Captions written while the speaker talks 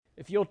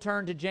If you'll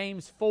turn to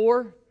James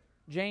 4,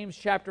 James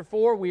chapter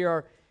 4, we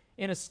are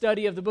in a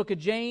study of the book of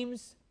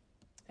James,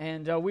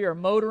 and we are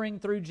motoring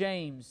through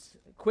James.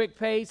 Quick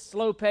pace,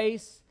 slow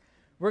pace.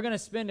 We're going to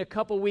spend a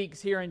couple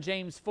weeks here in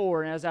James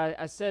 4, and as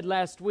I said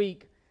last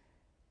week,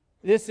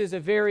 this is a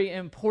very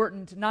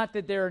important, not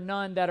that there are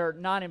none that are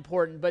not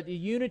important, but the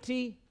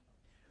unity,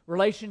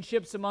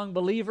 relationships among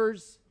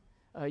believers,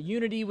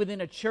 unity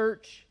within a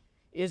church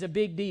is a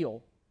big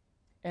deal.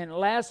 And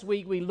last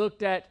week we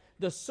looked at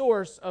the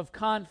source of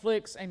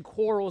conflicts and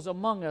quarrels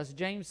among us.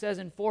 James says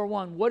in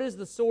 4:1, what is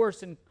the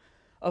source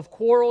of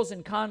quarrels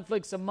and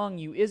conflicts among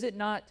you? Is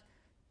not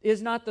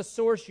the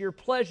source your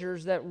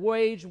pleasures that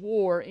wage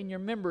war in your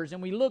members?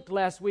 And we looked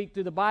last week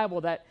through the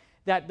Bible that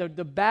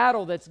the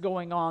battle that's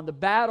going on, the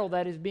battle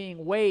that is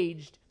being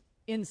waged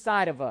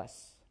inside of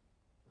us.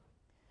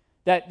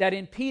 That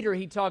in Peter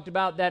he talked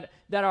about that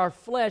our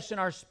flesh and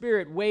our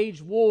spirit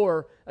wage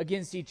war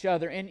against each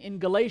other. And in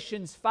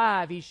Galatians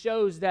 5 he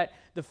shows that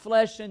the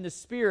flesh and the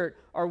spirit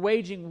are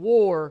waging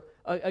war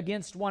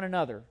against one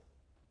another.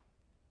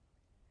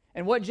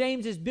 And what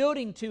James is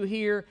building to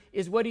here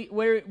is where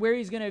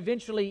he's going to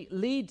eventually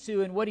lead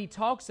to, and what he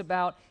talks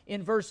about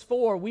in verse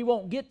 4. We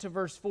won't get to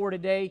verse 4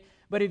 today,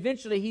 but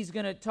eventually he's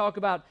going to talk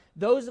about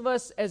those of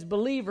us as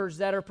believers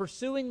that are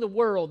pursuing the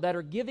world, that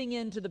are giving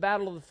in to the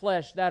battle of the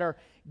flesh, that are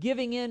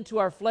giving in to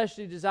our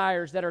fleshly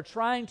desires, that are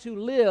trying to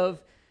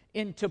live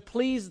to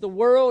please the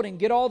world and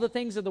get all the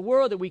things of the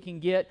world that we can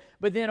get.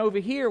 But then over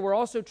here, we're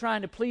also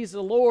trying to please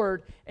the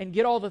Lord and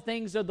get all the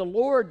things of the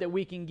Lord that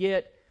we can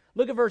get.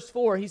 Look at verse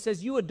 4. He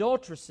says, you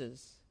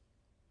adulteresses,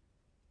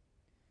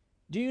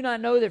 do you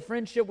not know that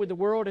friendship with the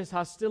world is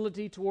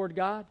hostility toward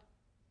God?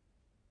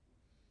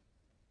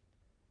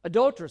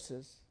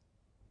 Adulteresses.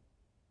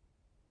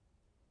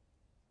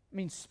 I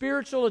mean,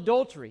 spiritual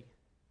adultery.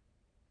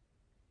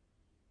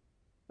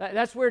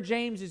 That's where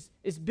James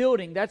is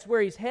building. That's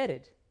where he's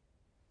headed.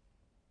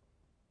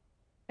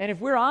 And if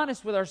we're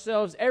honest with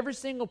ourselves, every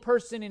single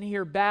person in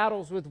here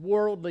battles with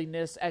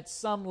worldliness at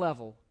some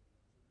level.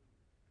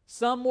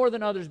 Some more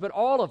than others, but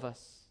all of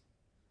us.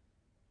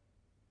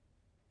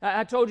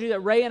 I told you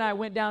that Ray and I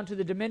went down to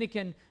the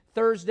Dominican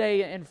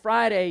Thursday and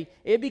Friday.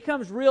 It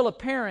becomes real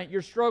apparent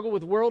your struggle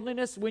with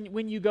worldliness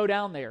when you go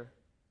down there.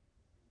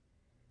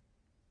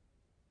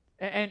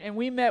 And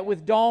we met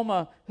with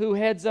Dalma, who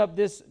heads up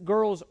this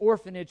girls'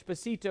 orphanage,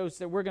 Pasitos,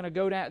 that we're going to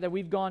go down, that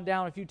we've gone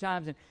down a few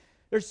times. And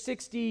there's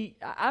 60,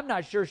 I'm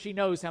not sure she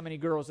knows how many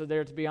girls are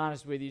there, to be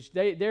honest with you.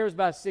 There's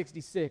about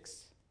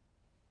 66.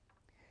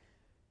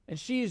 And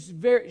she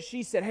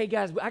said, hey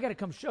guys, I got to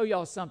come show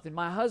y'all something.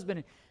 My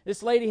husband,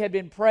 this lady had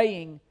been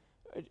praying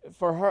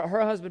for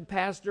her husband,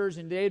 pastors,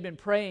 and they had been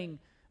praying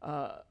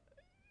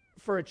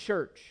for a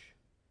church.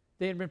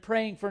 They had been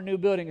praying for a new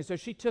building. And so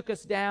she took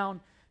us down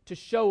to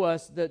show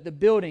us the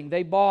building.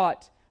 They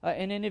bought,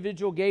 an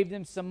individual gave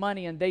them some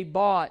money, and they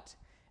bought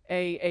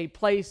a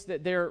place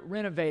that they're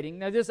renovating.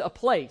 Now, this is a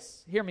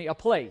place. Hear me, a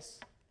place.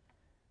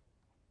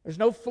 There's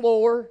no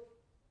floor.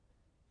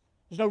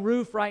 There's no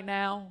roof right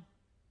now.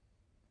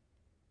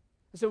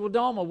 I said, well,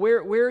 Dalma,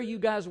 where are you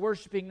guys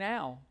worshiping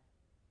now?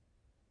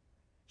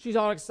 She's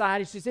all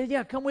excited. She said,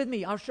 yeah, come with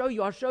me. I'll show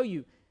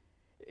you.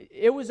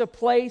 It was a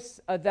place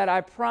that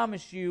I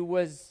promise you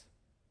was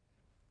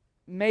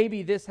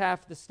maybe this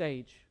half the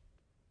stage.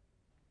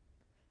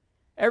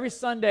 Every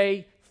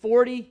Sunday,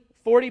 40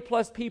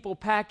 plus people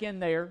pack in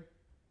there,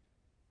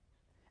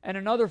 and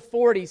another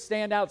 40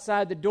 stand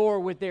outside the door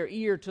with their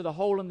ear to the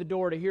hole in the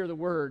door to hear the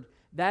word.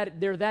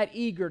 They're that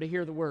eager to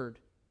hear the word,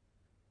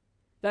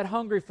 that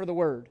hungry for the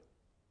word.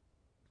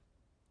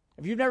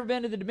 If you've never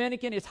been to the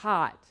Dominican, it's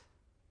hot.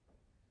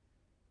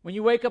 When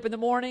you wake up in the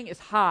morning, it's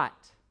hot.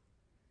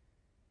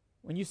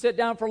 When you sit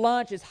down for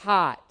lunch, it's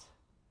hot.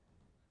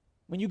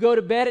 When you go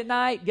to bed at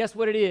night, guess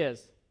what it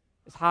is?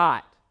 It's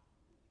hot.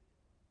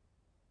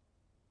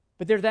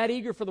 But they're that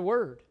eager for the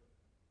word.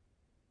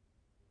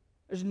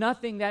 There's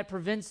nothing that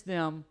prevents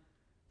them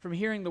from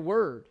hearing the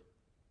word.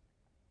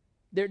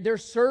 They're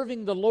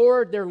serving the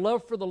Lord. Their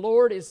love for the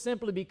Lord is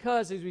simply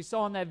because, as we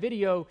saw in that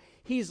video,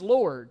 He's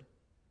Lord.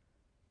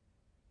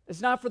 It's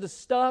not for the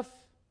stuff.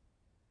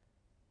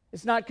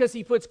 It's not because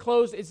He puts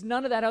clothes. It's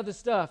none of that other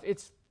stuff.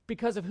 It's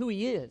because of who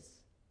He is.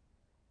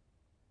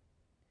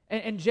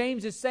 And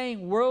James is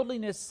saying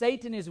worldliness,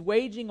 Satan is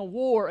waging a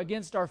war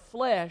against our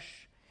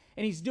flesh,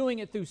 and he's doing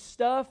it through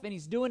stuff, and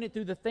he's doing it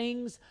through the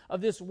things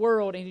of this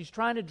world, and he's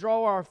trying to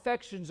draw our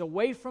affections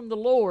away from the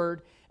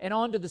Lord and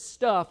onto the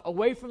stuff,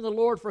 away from the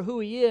Lord for who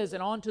He is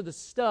and onto the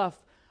stuff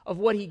of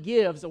what He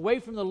gives, away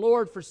from the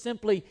Lord for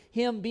simply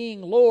Him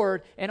being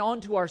Lord and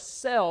onto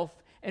ourself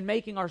and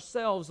making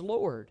ourselves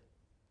Lord.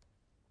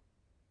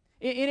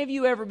 Any of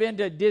you ever been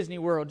to Disney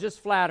World? Just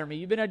flatter me.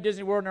 You've been to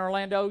Disney World in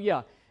Orlando?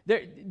 Yeah.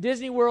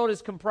 Disney World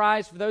is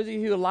comprised, for those of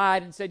you who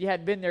lied and said you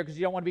hadn't been there because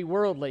you don't want to be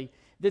worldly,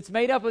 that's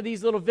made up of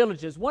these little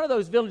villages. One of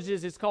those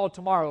villages is called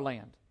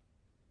Tomorrowland.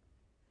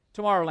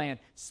 Tomorrowland.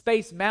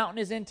 Space Mountain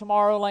is in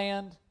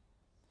Tomorrowland.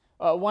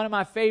 One of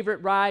my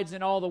favorite rides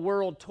in all the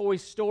world, Toy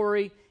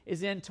Story,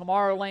 is in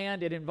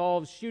Tomorrowland. It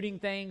involves shooting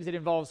things. It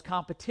involves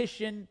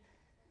competition.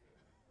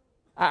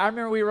 I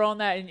remember we were on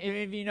that, and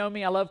if you know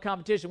me, I love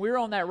competition. We were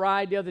on that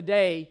ride the other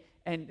day,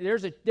 and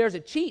there's a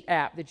cheat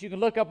app that you can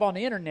look up on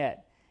the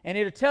internet, and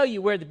it'll tell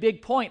you where the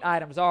big point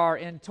items are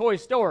in Toy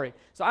Story.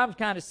 So I'm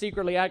kind of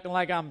secretly acting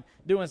like I'm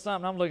doing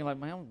something. I'm looking like,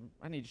 man,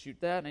 I need to shoot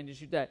that, I need to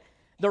shoot that.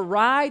 The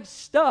ride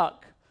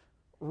stuck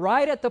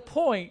right at the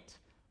point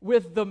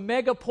with the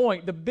mega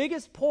point, the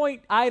biggest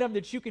point item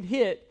that you can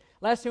hit.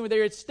 Last time we were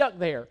there, it stuck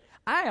there.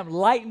 I am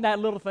lighting that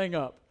little thing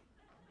up.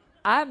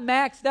 I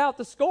maxed out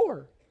the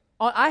score.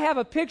 I have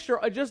a picture,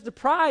 just the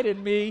pride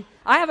in me,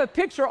 I have a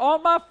picture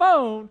on my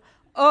phone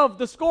of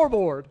the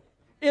scoreboard.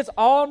 It's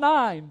all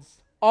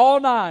nines. All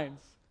nines.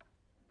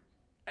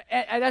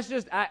 And that's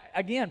just,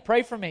 again,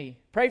 pray for me.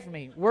 Pray for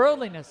me.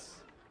 Worldliness.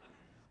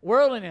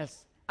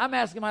 Worldliness. I'm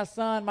asking my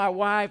son, my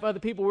wife, other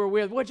people we're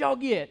with, what'd y'all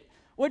get?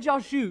 What'd y'all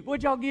shoot?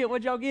 What'd y'all get?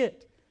 What'd y'all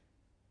get?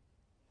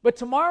 But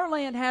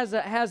Tomorrowland has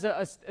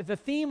the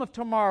theme of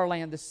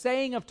Tomorrowland, the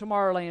saying of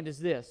Tomorrowland is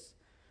this: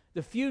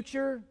 the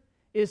future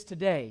is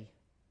today.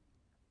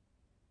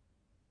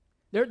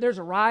 There's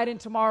a ride in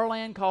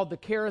Tomorrowland called the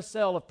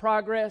Carousel of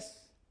Progress.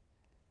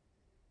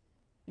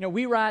 You know,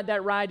 we ride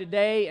that ride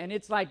today, and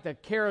it's like the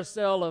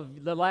carousel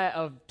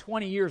of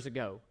 20 years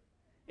ago.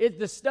 It's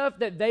the stuff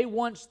that they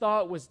once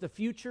thought was the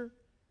future,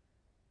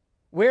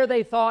 where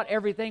they thought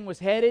everything was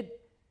headed.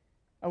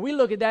 And we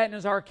look at that and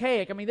it's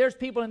archaic. I mean, there's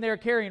people in there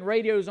carrying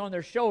radios on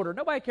their shoulder.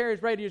 Nobody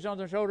carries radios on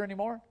their shoulder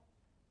anymore.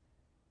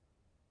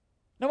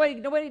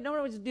 Nobody's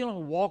dealing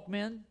with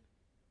Walkmen.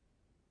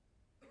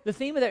 The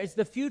theme of that is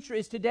the future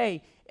is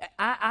today.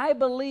 I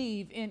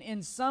believe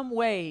in some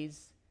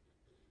ways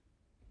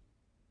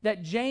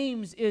that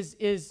James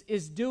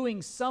is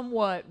doing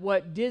somewhat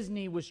what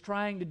Disney was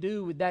trying to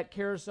do with that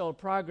Carousel of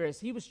Progress.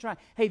 He was trying,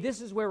 hey,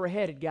 this is where we're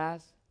headed,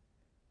 guys.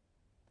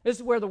 This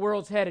is where the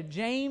world's headed.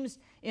 James,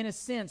 in a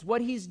sense,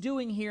 what he's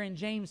doing here in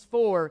James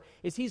 4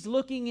 is he's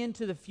looking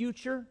into the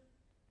future.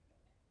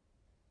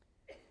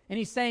 And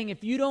he's saying,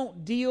 if you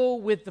don't deal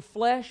with the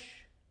flesh,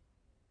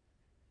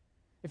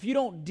 if you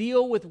don't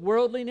deal with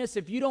worldliness,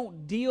 if you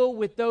don't deal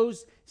with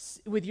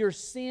with your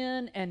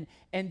sin and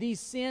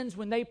these sins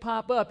when they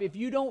pop up, if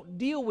you don't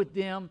deal with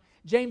them,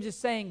 James is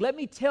saying, let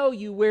me tell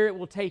you where it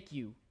will take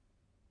you.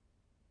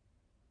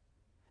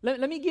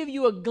 Let me give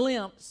you a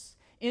glimpse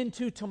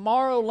into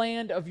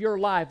Tomorrowland of your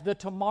life, the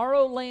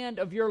Tomorrowland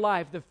of your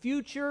life. The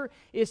future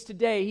is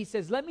today. He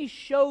says, let me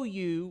show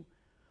you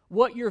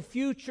what your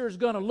future is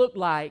going to look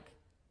like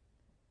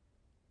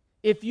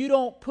if you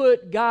don't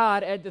put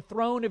God at the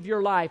throne of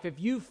your life. If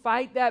you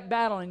fight that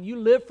battle and you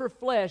live for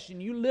flesh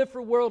and you live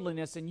for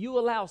worldliness and you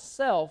allow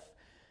self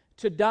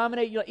to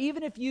dominate you,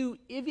 even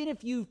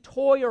if you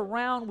toy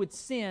around with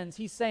sins,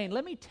 he's saying,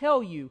 let me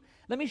tell you,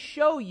 let me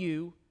show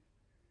you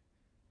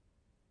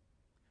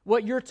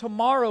what your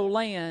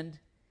Tomorrowland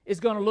is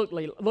going to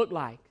look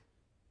like.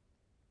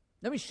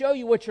 Let me show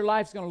you what your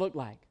life's going to look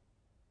like.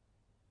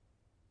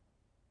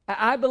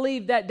 I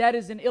believe that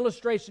is an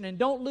illustration, and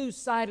don't lose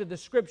sight of the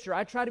Scripture.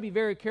 I try to be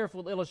very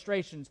careful with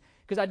illustrations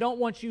because I don't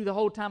want you the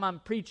whole time I'm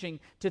preaching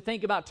to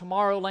think about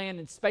Tomorrowland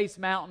and Space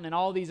Mountain and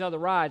all these other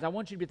rides. I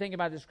want you to be thinking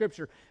about the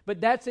Scripture.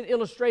 But that's an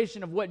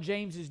illustration of what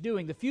James is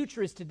doing. The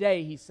future is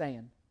today, he's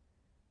saying.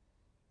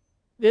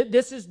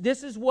 This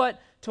is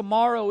what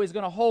tomorrow is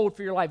going to hold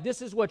for your life.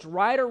 This is what's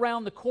right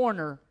around the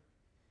corner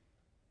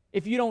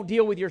if you don't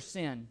deal with your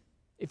sin.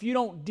 If you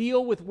don't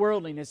deal with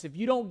worldliness, if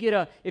you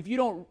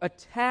don't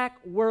attack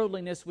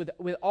worldliness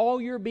with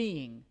all your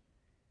being,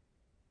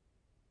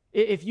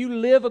 if you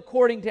live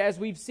according to, as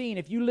we've seen,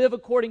 if you live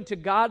according to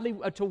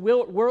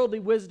worldly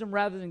wisdom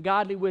rather than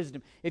godly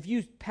wisdom, if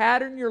you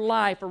pattern your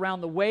life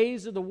around the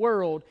ways of the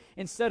world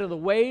instead of the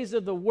ways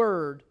of the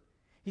Word,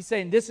 he's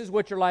saying this is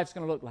what your life's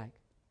going to look like.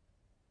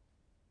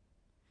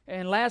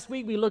 And last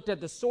week we looked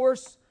at the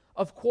source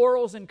of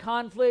quarrels and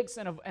conflicts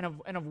and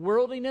of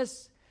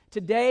worldliness.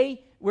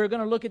 Today, we're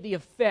going to look at the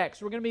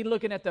effects. We're going to be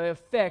looking at the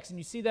effects, and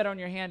you see that on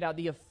your handout,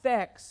 the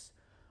effects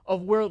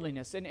of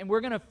worldliness. And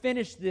we're going to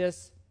finish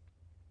this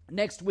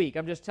next week.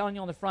 I'm just telling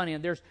you on the front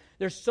end.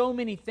 There's so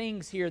many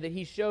things here that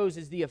he shows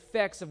as the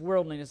effects of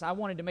worldliness. I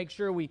wanted to make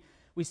sure we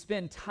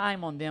spend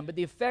time on them, but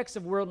the effects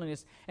of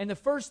worldliness. And the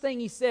first thing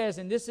he says,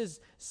 and this is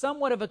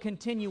somewhat of a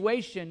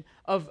continuation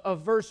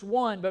of verse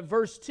 1, but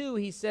verse 2,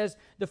 he says,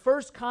 the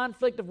first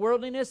conflict of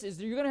worldliness is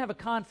that you're going to have a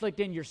conflict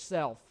in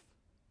yourself.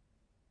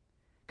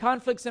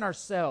 Conflicts in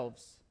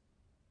ourselves.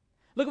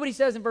 Look at what he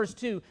says in verse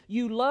 2.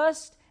 You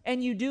lust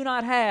and you do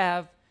not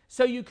have,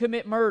 so you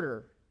commit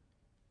murder.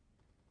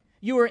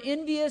 You are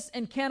envious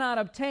and cannot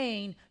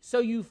obtain, so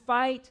you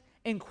fight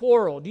and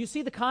quarrel. Do you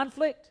see the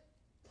conflict?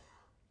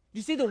 Do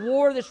you see the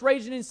war that's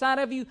raging inside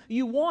of you?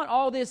 You want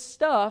all this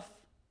stuff,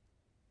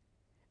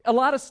 a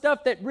lot of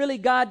stuff that really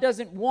God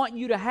doesn't want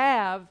you to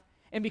have,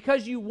 and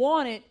because you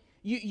want it,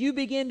 you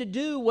begin to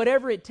do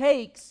whatever it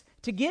takes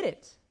to get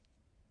it.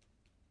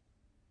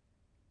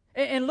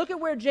 And look at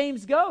where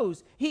James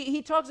goes.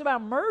 He talks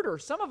about murder.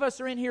 Some of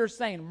us are in here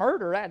saying,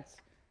 murder, that's...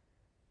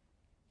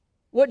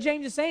 What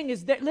James is saying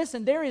is that,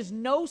 listen, there is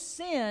no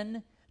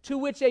sin to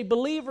which a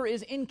believer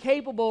is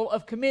incapable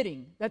of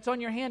committing. That's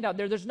on your handout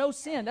there. There's no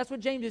sin. That's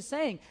what James is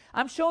saying.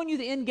 I'm showing you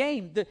the end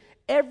game.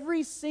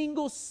 Every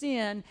single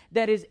sin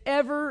that has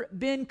ever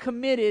been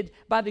committed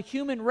by the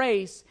human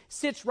race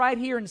sits right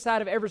here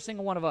inside of every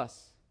single one of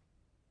us.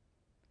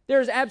 There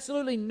is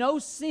absolutely no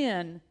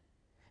sin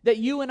that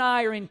you and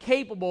I are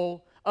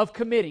incapable of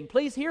committing.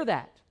 Please hear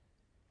that.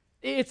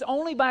 It's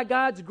only by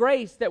God's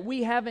grace that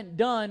we haven't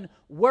done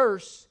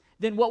worse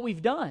than what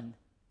we've done.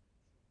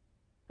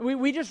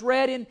 We just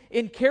read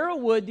in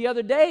Carrollwood the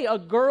other day, a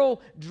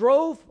girl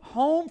drove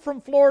home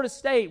from Florida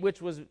State,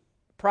 which was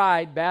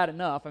pride bad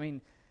enough. I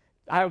mean,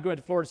 I would go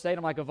to Florida State.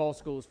 I'm like, of all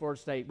schools, Florida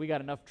State, we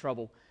got enough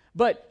trouble.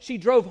 But she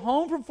drove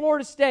home from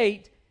Florida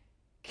State,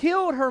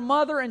 killed her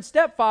mother and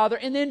stepfather,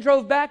 and then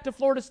drove back to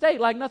Florida State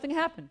like nothing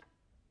happened.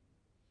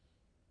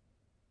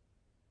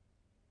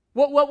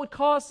 What would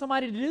cause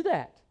somebody to do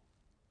that?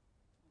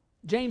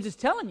 James is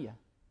telling you.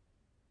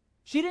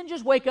 She didn't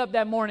just wake up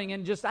that morning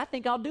and I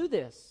think I'll do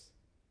this.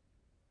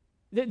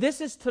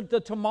 This is the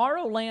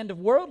Tomorrowland of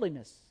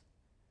worldliness,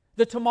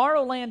 the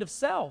Tomorrowland of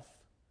self,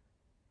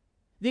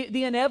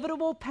 the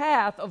inevitable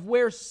path of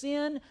where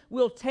sin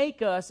will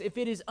take us if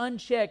it is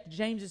unchecked.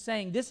 James is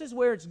saying this is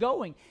where it's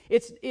going.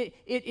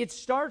 It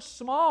starts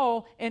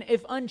small, and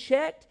if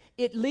unchecked,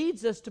 it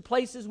leads us to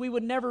places we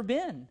would never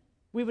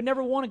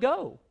want to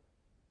go.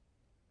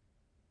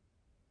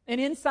 And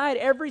inside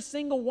every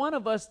single one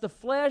of us, the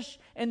flesh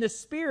and the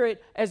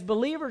spirit, as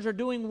believers, are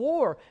doing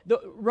war.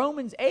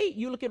 Romans 8,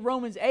 you look at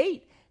Romans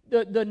 8,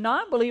 the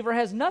non-believer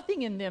has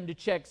nothing in them to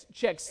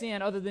check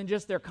sin other than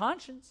just their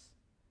conscience.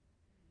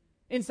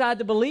 Inside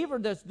the believer,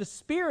 the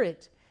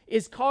spirit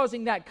is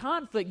causing that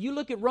conflict. You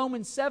look at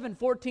Romans 7,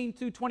 14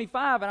 through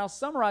 25, and I'll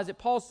summarize it.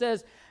 Paul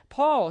says,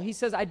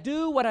 I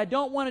do what I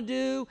don't want to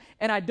do,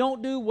 and I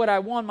don't do what I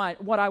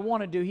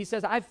want to do. He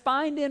says, I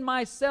find in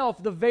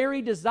myself the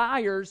very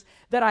desires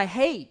that I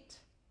hate.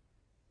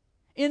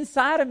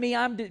 Inside of me,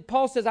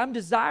 Paul says, I'm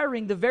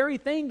desiring the very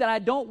thing that I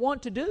don't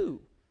want to do.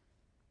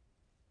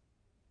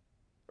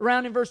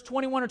 Around in verse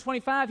 21 or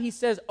 25, he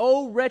says,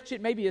 oh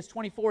wretched, maybe it's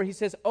 24, he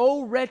says,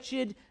 oh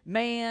wretched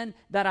man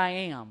that I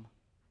am.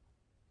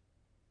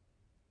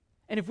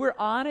 And if we're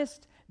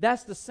honest,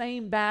 that's the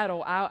same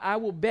battle. I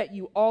will bet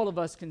you all of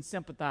us can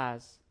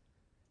sympathize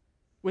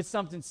with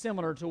something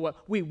similar to what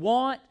we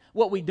want,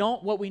 what we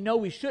don't, what we know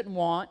we shouldn't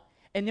want,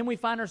 and then we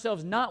find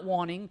ourselves not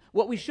wanting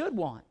what we should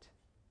want.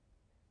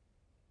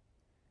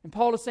 And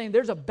Paul is saying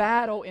there's a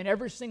battle in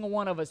every single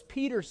one of us.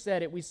 Peter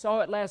said it. We saw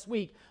it last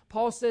week.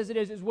 Paul says it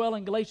as well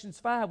in Galatians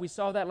 5. We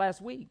saw that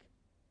last week.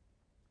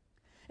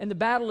 And the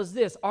battle is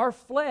this. Our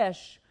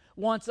flesh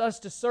wants us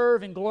to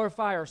serve and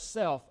glorify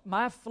ourselves.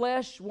 My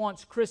flesh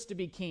wants Chris to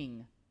be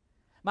king.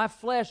 My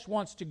flesh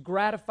wants to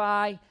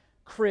gratify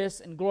Chris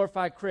and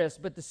glorify Chris.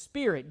 But the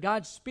Spirit,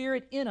 God's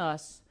Spirit in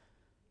us,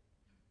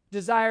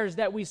 desires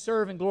that we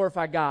serve and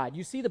glorify God.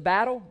 You see the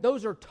battle?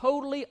 Those are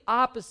totally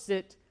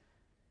opposite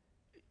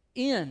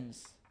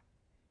ends.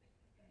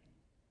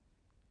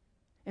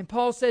 And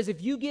Paul says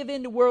if you give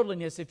in to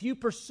worldliness, if you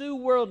pursue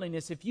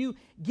worldliness, if you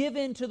give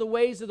in to the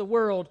ways of the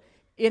world,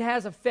 it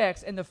has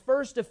effects. And the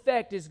first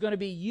effect is going to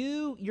be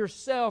you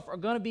yourself are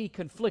going to be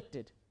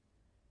conflicted.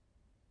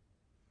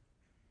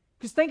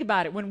 Because think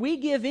about it. When we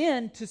give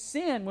in to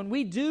sin, when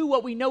we do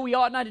what we know we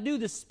ought not to do,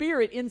 the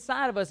Spirit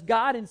inside of us,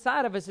 God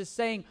inside of us is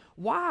saying,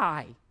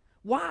 why?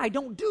 Why?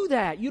 Don't do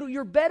that.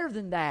 You're better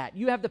than that.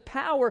 You have the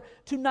power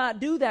to not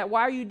do that.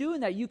 Why are you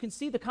doing that? You can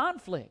see the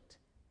conflict.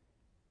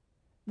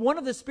 One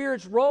of the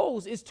Spirit's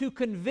roles is to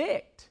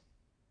convict.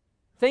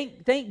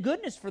 Thank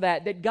goodness for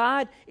that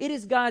it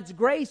is God's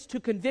grace to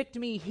convict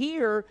me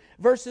here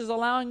versus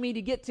allowing me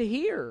to get to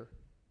here.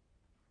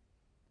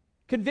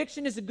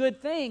 Conviction is a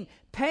good thing.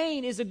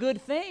 Pain is a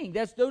good thing.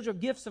 Those are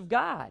gifts of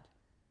God.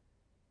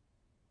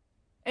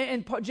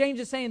 And James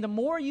is saying the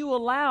more you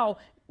allow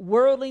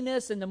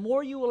worldliness and the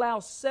more you allow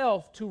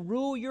self to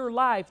rule your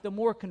life, the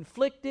more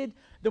conflicted,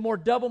 the more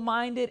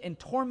double-minded and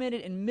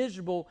tormented and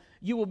miserable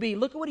you will be.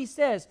 Look at what he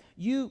says.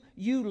 You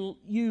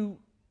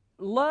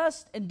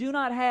lust and do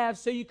not have,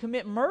 so you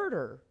commit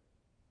murder.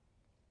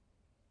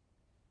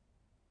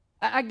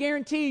 I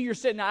guarantee you're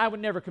sitting there, I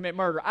would never commit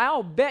murder.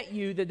 I'll bet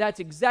you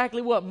that's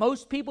exactly what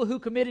most people who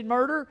committed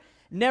murder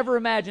never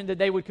imagined that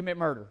they would commit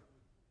murder.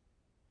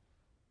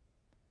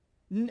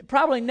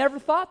 Probably never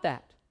thought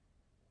that.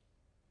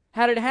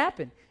 How did it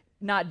happen?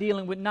 Not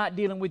dealing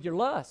with your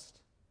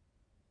lust,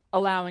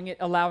 allowing it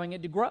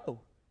to grow.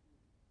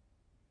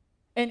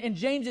 And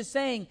James is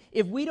saying,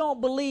 if we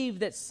don't believe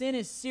that sin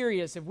is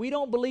serious, if we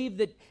don't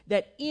believe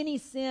that any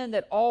sin,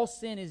 that all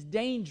sin is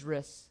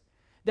dangerous,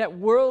 that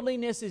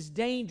worldliness is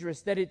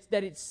dangerous, that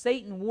it's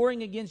Satan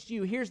warring against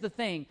you, here's the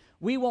thing,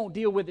 we won't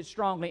deal with it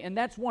strongly. And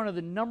that's one of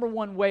the number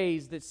one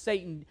ways that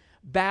Satan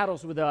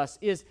battles with us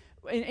is,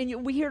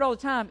 and we hear it all the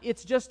time,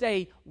 it's just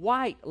a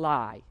white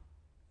lie.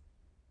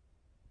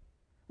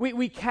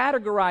 We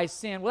categorize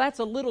sin. Well, that's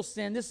a little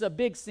sin. This is a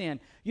big sin.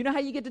 You know how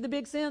you get to the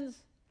big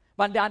sins?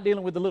 By not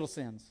dealing with the little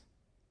sins.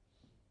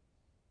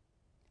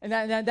 And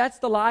that's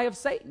the lie of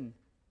Satan.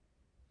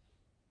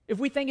 If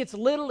we think it's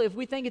little, if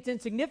we think it's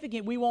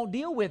insignificant, we won't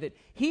deal with it.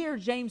 Here,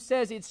 James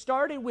says it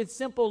started with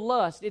simple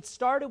lust. It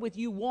started with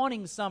you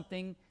wanting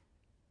something.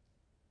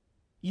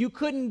 You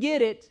couldn't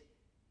get it.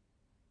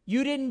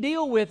 You didn't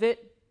deal with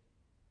it.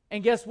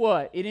 And guess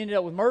what? It ended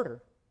up with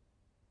murder.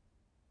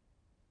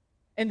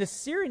 And the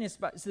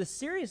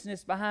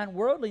seriousness behind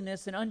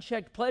worldliness and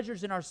unchecked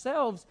pleasures in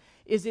ourselves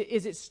is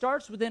it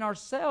starts within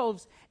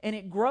ourselves and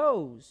it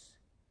grows.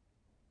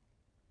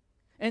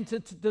 And to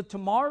the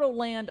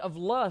Tomorrowland of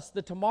lust,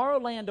 the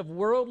Tomorrowland of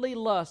worldly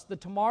lust, the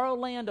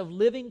Tomorrowland of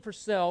living for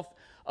self,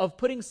 of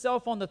putting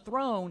self on the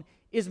throne,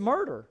 is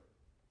murder.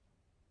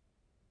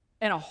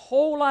 And a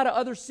whole lot of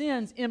other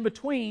sins in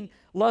between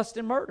lust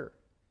and murder.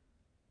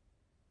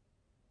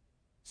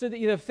 So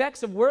the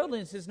effects of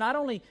worldliness is not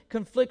only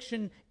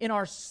confliction in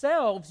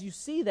ourselves, you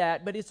see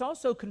that, but it's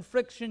also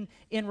confliction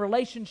in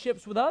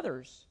relationships with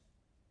others.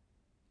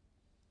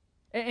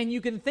 And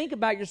you can think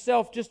about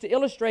yourself, just to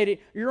illustrate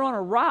it, you're on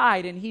a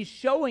ride and he's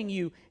showing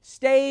you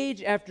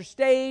stage after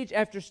stage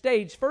after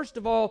stage. First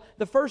of all,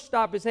 the first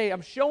stop is, hey,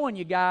 I'm showing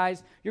you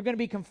guys, you're going to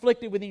be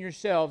conflicted within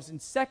yourselves.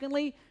 And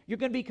secondly, you're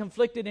going to be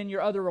conflicted in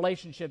your other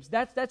relationships.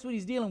 That's what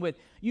he's dealing with.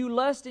 You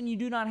lust and you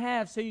do not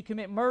have, so you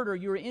commit murder.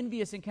 You are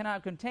envious and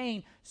cannot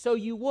contain, so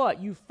you what?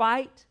 You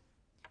fight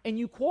and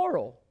you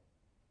quarrel.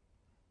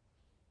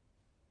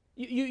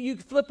 You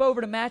flip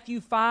over to Matthew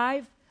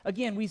 5.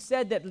 Again, we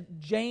said that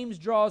James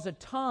draws a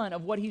ton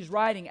of what he's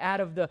writing out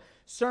of the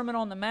Sermon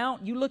on the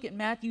Mount. You look at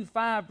Matthew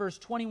 5, verse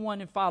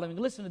 21 and following.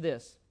 Listen to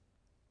this.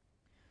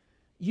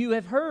 You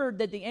have heard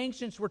that the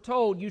ancients were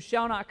told, you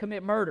shall not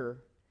commit murder,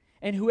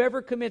 and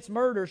whoever commits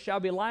murder shall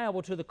be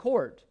liable to the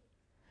court.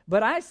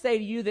 But I say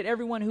to you that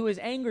everyone who is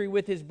angry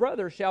with his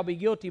brother shall be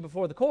guilty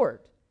before the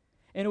court.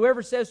 And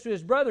whoever says to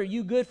his brother,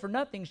 you good for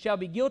nothing, shall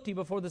be guilty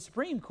before the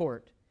Supreme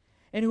Court.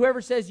 And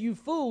whoever says, you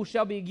fool,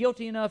 shall be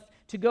guilty enough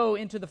to go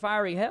into the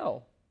fiery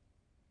hell.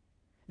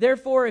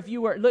 Therefore, if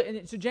you are,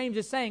 so James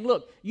is saying,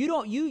 look,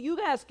 you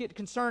guys get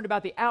concerned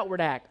about the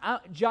outward act.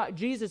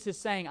 Jesus is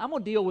saying, I'm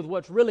going to deal with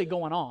what's really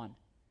going on.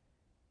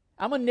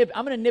 I'm going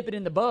to nip it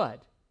in the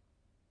bud.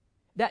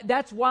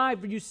 That's why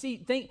you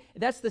see,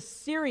 that's the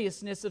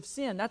seriousness of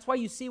sin. That's why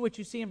you see what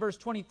you see in verse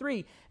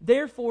 23.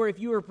 Therefore, if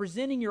you are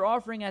presenting your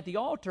offering at the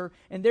altar,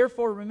 and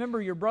therefore remember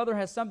your brother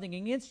has something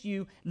against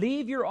you,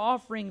 leave your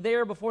offering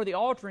there before the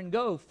altar and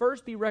go.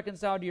 First be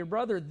reconciled to your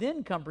brother,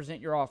 then come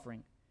present your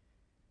offering.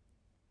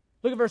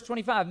 Look at verse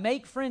 25.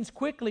 Make friends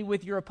quickly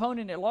with your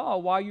opponent at law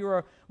while you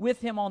are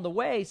with him on the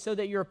way, so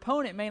that your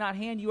opponent may not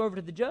hand you over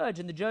to the judge,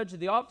 and the judge to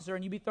the officer,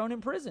 and you be thrown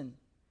in prison.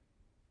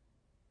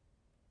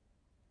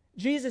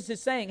 Jesus is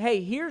saying,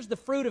 hey, here's the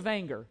fruit of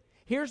anger.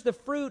 Here's the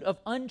fruit of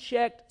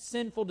unchecked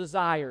sinful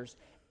desires.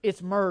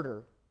 It's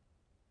murder.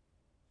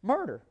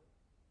 Murder.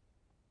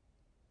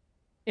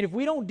 And if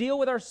we don't deal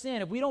with our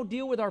sin, if we don't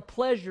deal with our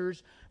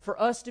pleasures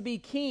for us to be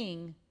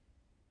king,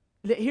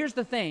 here's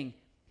the thing.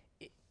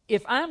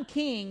 If I'm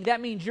king, that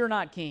means you're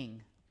not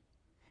king.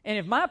 And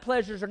if my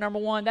pleasures are number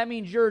one, that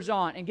means yours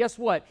aren't. And guess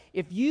what?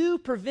 If you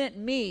prevent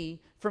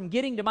me from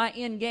getting to my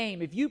end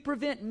game, if you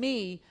prevent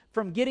me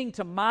from getting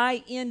to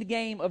my end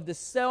game of the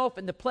self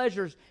and the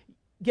pleasures,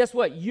 guess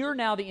what? You're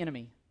now the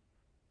enemy.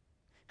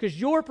 Because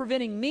you're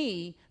preventing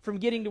me from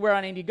getting to where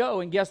I need to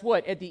go. And guess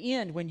what? At the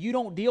end, when you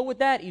don't deal with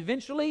that,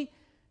 eventually,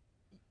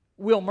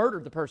 we'll murder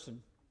the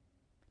person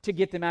to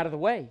get them out of the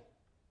way.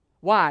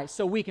 Why?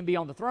 So we can be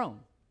on the throne.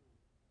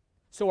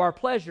 So our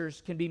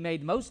pleasures can be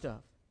made most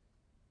of.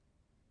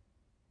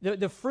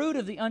 The fruit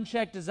of the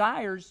unchecked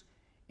desires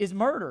is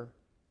murder.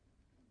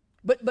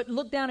 But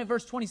look down at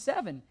verse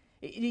 27.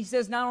 He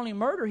says not only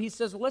murder, he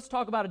says, well, let's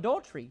talk about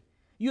adultery.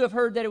 You have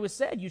heard that it was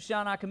said, you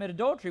shall not commit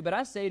adultery. But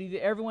I say to you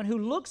that everyone who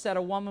looks at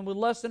a woman with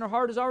lust in her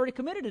heart has already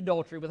committed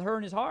adultery with her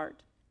in his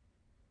heart.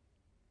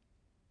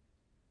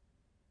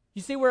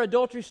 You see where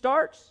adultery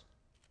starts?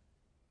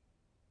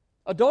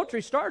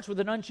 Adultery starts with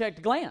an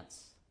unchecked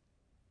glance.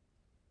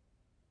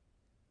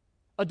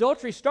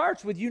 Adultery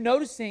starts with you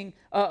noticing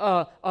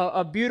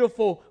a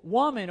beautiful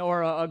woman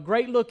or a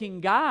great-looking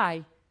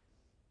guy,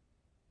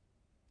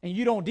 and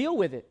you don't deal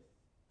with it.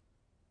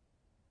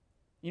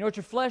 You know what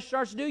your flesh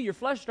starts to do? Your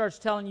flesh starts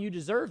telling you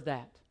deserve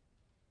that.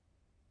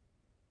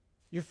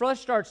 Your flesh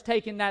starts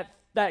taking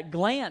that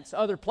glance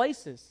other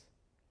places.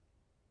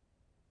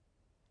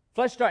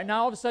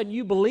 Now all of a sudden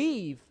you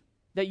believe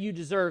that you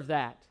deserve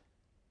that.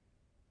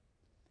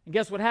 And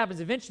guess what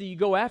happens? Eventually you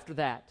go after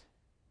that.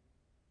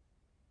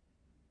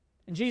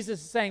 And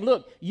Jesus is saying,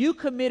 look, you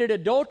committed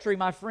adultery,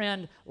 my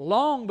friend,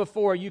 long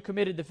before you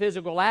committed the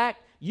physical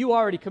act. You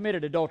already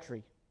committed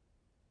adultery.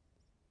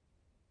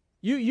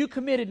 You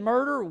committed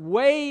murder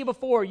way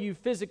before you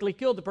physically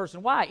killed the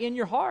person. Why? In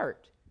your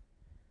heart.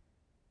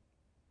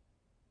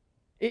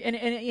 And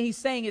he's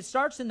saying it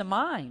starts in the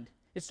mind.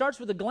 It starts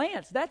with a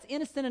glance. That's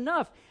innocent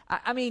enough.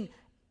 I mean,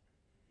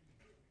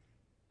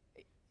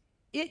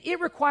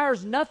 it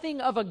requires nothing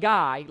of a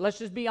guy. Let's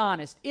just be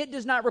honest. It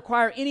does not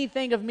require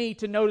anything of me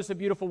to notice a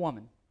beautiful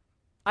woman.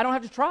 I don't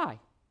have to try.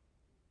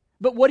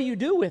 But what do you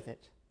do with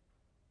it?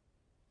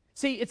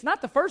 See, it's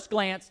not the first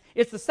glance,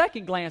 it's the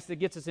second glance that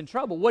gets us in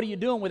trouble. What are you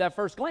doing with that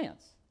first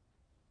glance?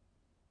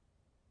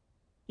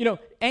 You know,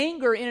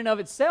 anger in and of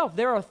itself,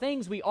 there are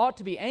things we ought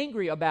to be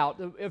angry about.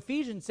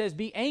 Ephesians says,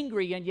 be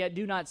angry and yet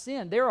do not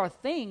sin. There are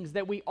things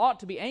that we ought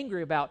to be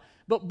angry about,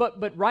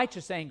 but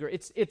righteous anger.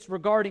 It's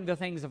regarding the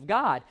things of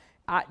God.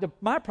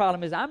 My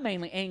problem is I'm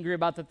mainly angry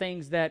about the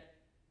things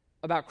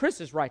about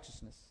Chris's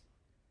righteousness.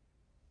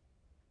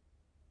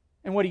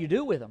 And what do you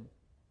do with them?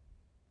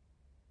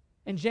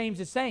 And James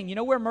is saying, you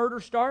know where murder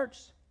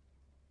starts?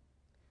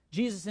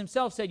 Jesus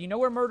himself said, you know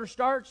where murder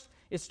starts?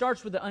 It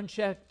starts with the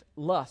unchecked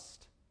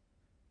lust.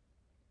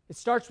 It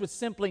starts with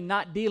simply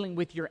not dealing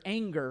with your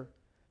anger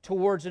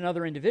towards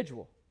another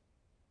individual.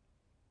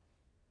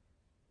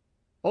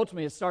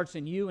 Ultimately, it starts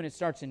in you and it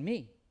starts in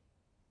me.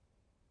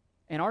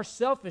 And our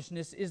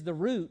selfishness is the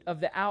root of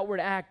the outward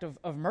act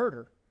of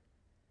murder.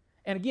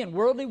 And again,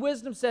 worldly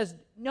wisdom says,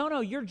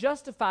 no, you're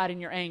justified in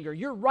your anger.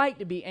 You're right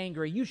to be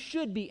angry. You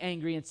should be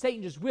angry. And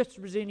Satan just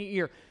whispers in your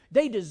ear,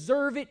 they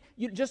deserve it.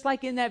 Just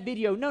like in that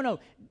video,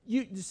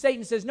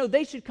 Satan says, no,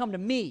 they should come to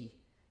me.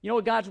 You know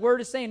what God's word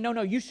is saying?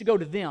 No, you should go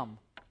to them.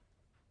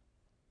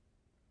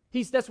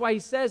 That's why he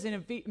says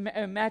in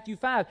Matthew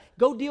 5,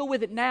 go deal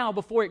with it now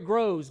before it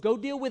grows. Go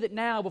deal with it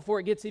now before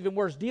it gets even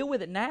worse. Deal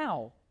with it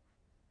now.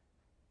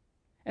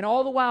 And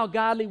all the while,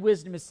 godly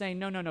wisdom is saying,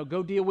 no,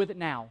 go deal with it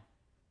now.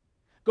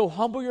 Go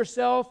humble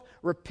yourself,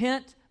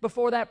 repent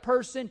before that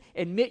person,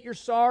 admit you're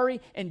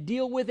sorry, and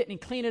deal with it and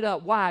clean it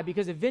up. Why?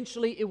 Because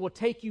eventually it will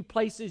take you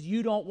places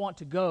you don't want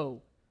to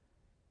go.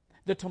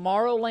 The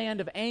Tomorrowland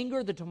of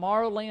anger, the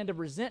Tomorrowland of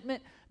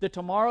resentment, the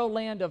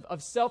Tomorrowland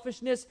of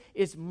selfishness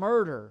is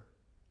murder.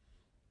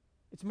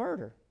 It's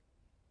murder.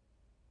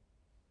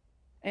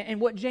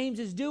 And what James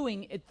is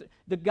doing,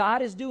 the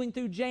God is doing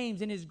through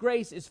James in His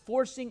grace, is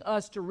forcing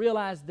us to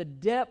realize the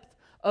depth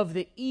of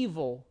the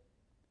evil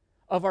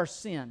of our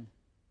sin.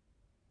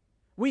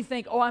 We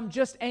think, I'm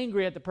just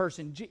angry at the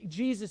person.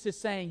 Jesus is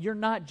saying, you're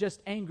not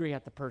just angry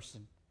at the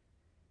person.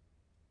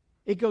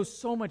 It goes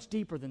so much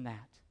deeper than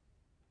that.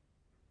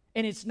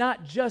 And it's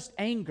not just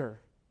anger.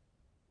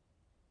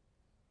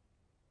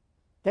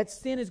 That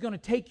sin is going to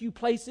take you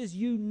places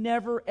you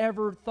never,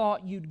 ever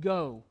thought you'd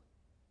go.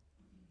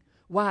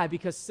 Why?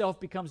 Because self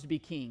becomes to be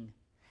king.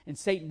 And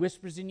Satan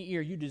whispers in your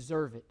ear, you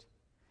deserve it.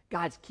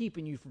 God's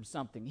keeping you from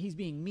something. He's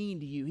being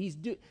mean to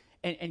you.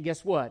 And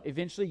guess what?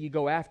 Eventually you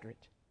go after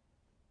it.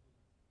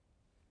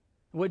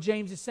 What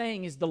James is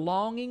saying is the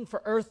longing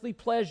for earthly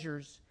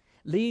pleasures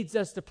leads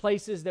us to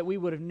places that we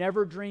would have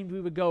never dreamed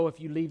we would go if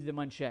you leave them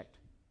unchecked.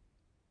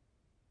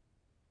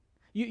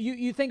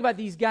 You think about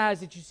these guys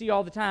that you see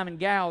all the time and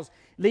gals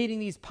leading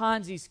these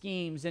Ponzi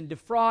schemes and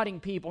defrauding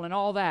people and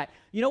all that.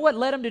 You know what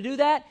led them to do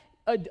that?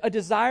 A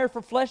desire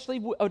for flesh.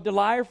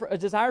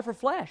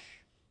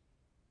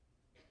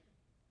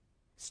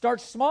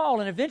 Starts small,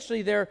 and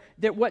eventually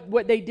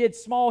what they did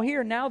small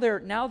here, now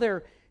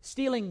they're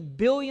stealing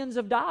billions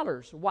of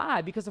dollars.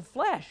 Why? Because of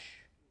flesh.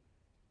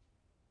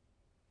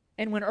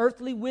 And when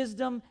earthly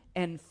wisdom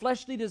and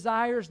fleshly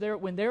desires,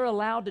 when they're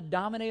allowed to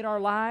dominate our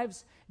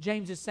lives,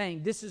 James is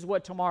saying this is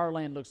what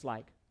Tomorrowland looks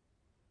like.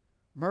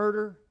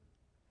 Murder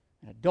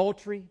and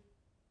adultery.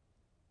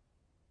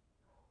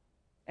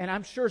 And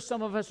I'm sure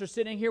some of us are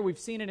sitting here, we've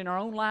seen it in our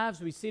own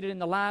lives, we've seen it in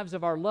the lives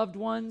of our loved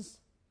ones.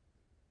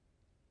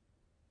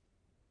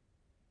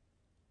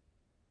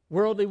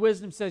 Worldly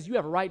wisdom says you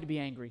have a right to be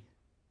angry.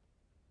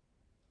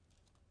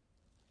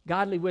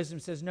 Godly wisdom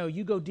says, no,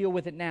 you go deal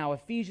with it now.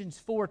 Ephesians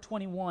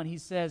 4:21, he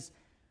says,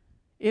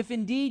 if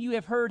indeed you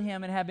have heard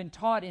him and have been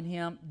taught in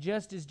him,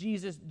 just as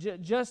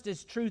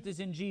truth is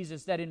in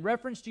Jesus, that in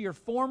reference to your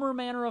former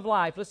manner of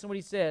life, listen to what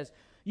he says,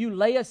 you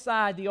lay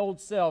aside the old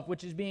self,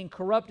 which is being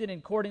corrupted in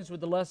accordance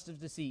with the lust of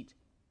deceit.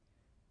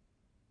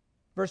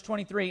 Verse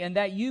 23, and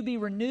that you be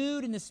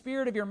renewed in the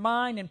spirit of your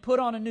mind and put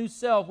on a new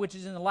self, which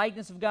is in the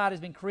likeness of God, has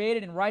been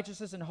created in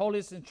righteousness and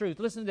holiness and truth.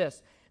 Listen to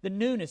this. The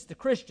newness, the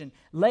Christian,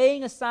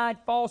 laying aside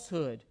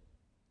falsehood.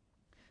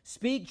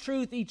 Speak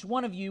truth, each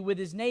one of you, with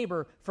his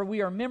neighbor, for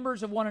we are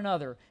members of one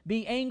another.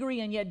 Be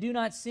angry and yet do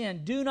not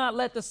sin. Do not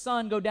let the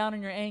sun go down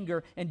in your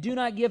anger, and do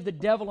not give the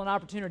devil an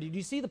opportunity. Do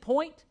you see the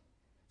point?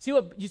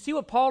 You see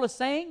what Paul is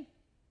saying?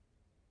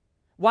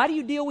 Why do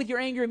you deal with your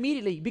anger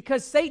immediately?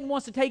 Because Satan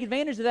wants to take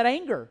advantage of that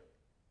anger.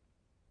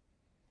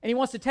 And he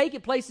wants to take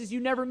it places you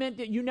never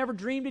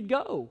dreamed it'd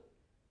go.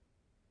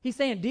 He's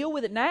saying, deal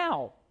with it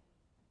now.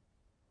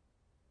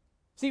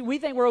 See, we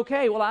think we're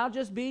okay. Well, I'll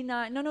just be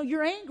nice. No,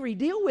 you're angry.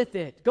 Deal with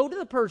it. Go to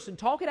the person.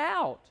 Talk it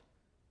out.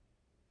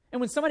 And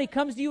when somebody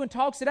comes to you and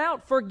talks it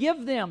out,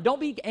 forgive them. Don't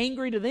be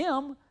angry to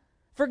them.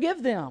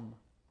 Forgive them.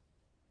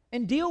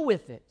 And deal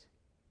with it.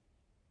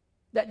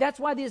 That's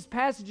why this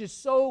passage is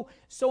so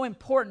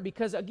important,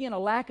 because, again, a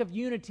lack of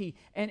unity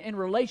and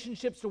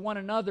relationships to one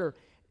another,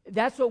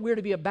 that's what we're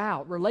to be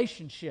about,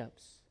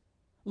 relationships.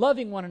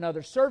 Loving one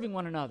another, serving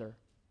one another.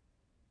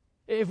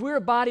 If we're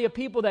a body of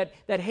people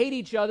that hate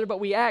each other, but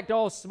we act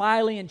all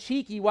smiley and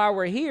cheeky while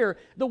we're here,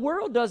 the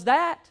world does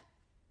that.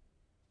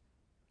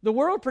 The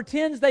world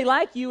pretends they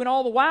like you, and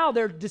all the while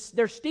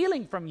they're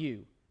stealing from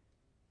you.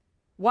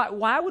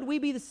 Why would we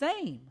be the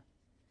same?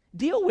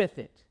 Deal with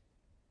it.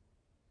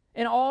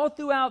 And all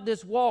throughout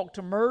this walk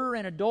to murder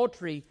and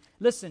adultery,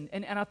 listen,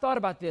 and I thought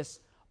about this.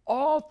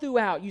 All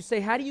throughout, you say,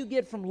 how do you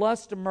get from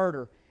lust to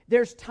murder?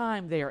 There's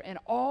time there. And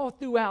all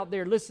throughout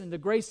there, listen, the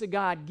grace of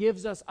God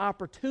gives us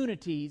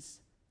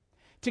opportunities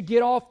to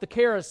get off the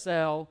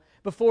carousel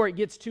before it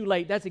gets too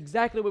late. That's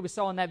exactly what we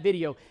saw in that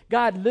video.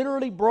 God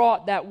literally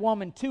brought that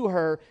woman to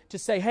her to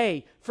say,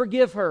 hey,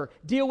 forgive her.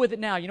 Deal with it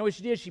now. You know what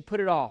she did? She put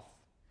it off.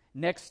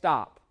 Next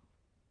stop.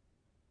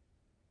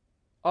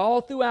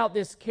 All throughout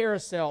this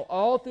carousel,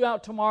 all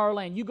throughout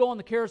Tomorrowland, you go on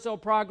the Carousel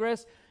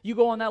Progress, you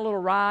go on that little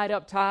ride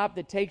up top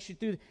that takes you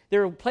through.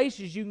 There are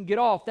places you can get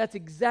off. That's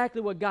exactly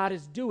what God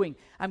is doing.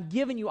 I'm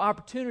giving you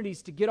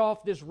opportunities to get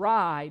off this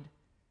ride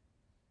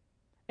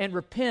and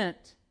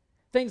repent.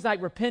 Things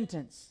like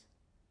repentance.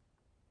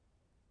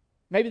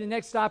 Maybe the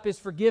next stop is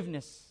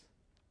forgiveness.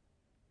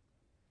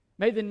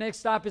 Maybe the next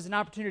stop is an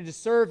opportunity to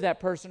serve that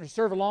person or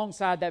serve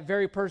alongside that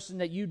very person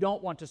that you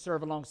don't want to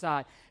serve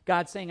alongside.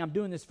 God's saying, I'm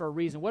doing this for a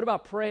reason. What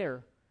about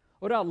prayer?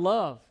 What about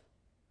love?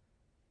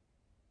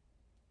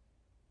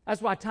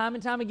 That's why time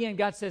and time again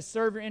God says,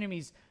 serve your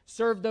enemies,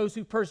 serve those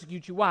who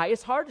persecute you. Why?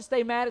 It's hard to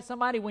stay mad at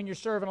somebody when you're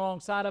serving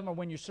alongside them or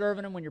when you're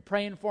serving them, when you're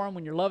praying for them,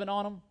 when you're loving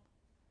on them.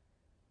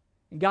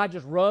 And God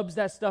just rubs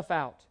that stuff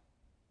out.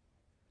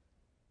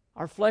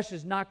 Our flesh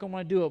is not going to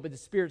want to do it, but the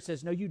Spirit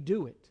says, no, you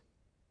do it.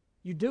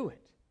 You do it.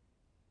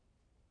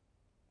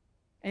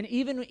 And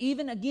even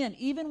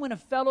when a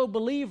fellow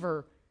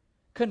believer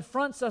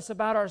confronts us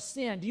about our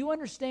sin, do you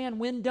understand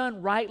when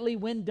done rightly,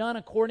 when done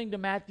according to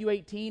Matthew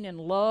 18 in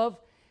love?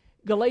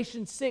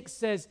 Galatians 6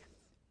 says,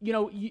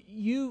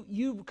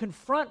 you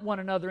confront one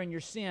another in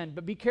your sin,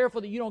 but be careful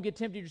that you don't get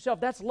tempted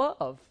yourself. That's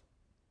love.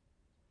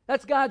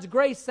 That's God's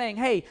grace saying,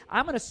 hey,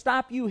 I'm going to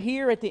stop you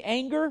here at the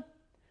anger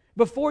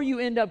before you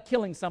end up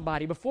killing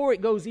somebody, before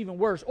it goes even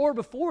worse, or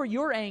before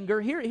your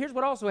anger. Here's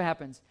what also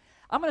happens.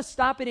 I'm going to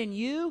stop it in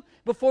you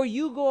before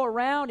you go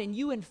around and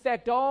you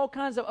infect all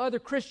kinds of other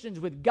Christians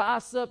with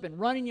gossip and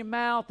running your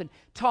mouth and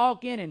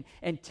talking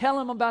and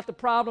telling them about the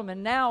problem.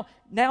 And now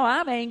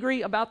I'm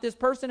angry about this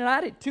person,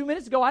 and 2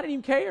 minutes ago I didn't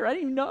even care. I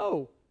didn't even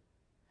know.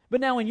 But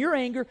now in your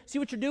anger, see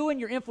what you're doing?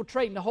 You're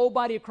infiltrating the whole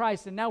body of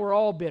Christ, and now we're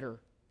all bitter.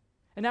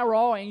 And now we're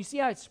all, and you see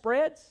how it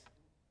spreads?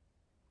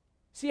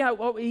 See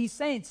how he's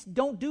saying,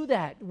 don't do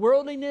that.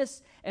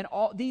 Worldliness and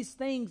all these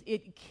things,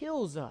 it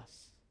kills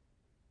us.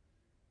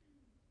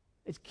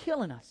 It's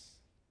killing us.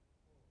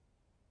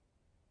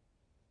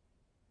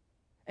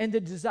 And the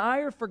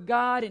desire for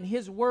God and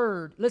His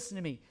Word, listen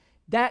to me,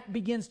 that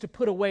begins to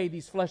put away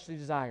these fleshly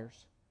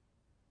desires.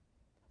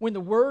 When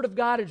the Word of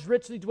God is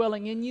richly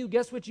dwelling in you,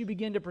 guess what you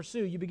begin to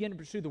pursue? You begin to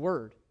pursue the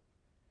Word.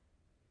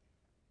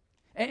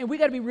 And we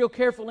got to be real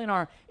careful in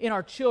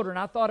our children.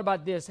 I thought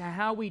about this,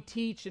 how we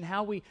teach and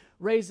how we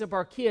raise up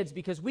our kids,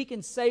 because we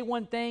can say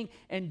one thing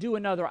and do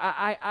another.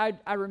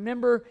 I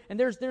remember, and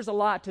there's a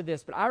lot to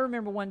this, but I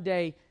remember one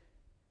day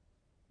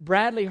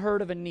Bradley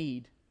heard of a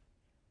need.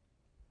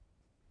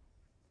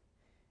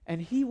 And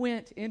he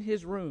went in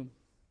his room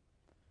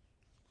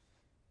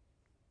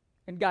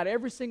and got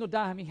every single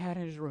dime he had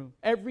in his room,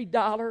 every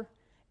dollar,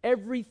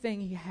 everything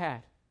he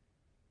had,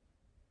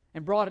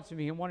 and brought it to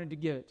me and wanted to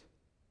give it.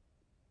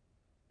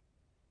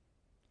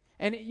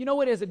 And you know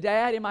what, as a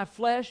dad, in my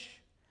flesh,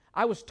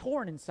 I was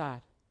torn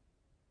inside.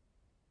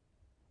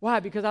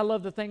 Why? Because I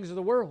love the things of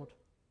the world.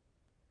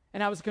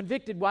 And I was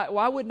convicted,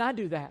 why wouldn't I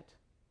do that?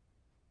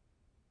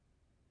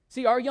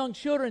 See, our young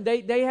children,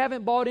 they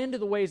haven't bought into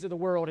the ways of the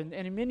world,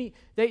 and many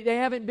they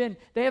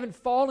haven't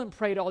fallen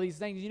prey to all these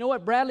things. You know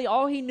what, Bradley?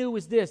 All he knew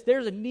was this: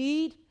 there's a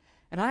need,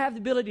 and I have the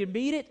ability to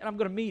meet it, and I'm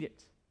going to meet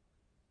it.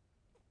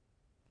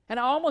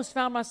 And I almost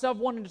found myself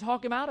wanting to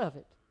talk him out of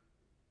it.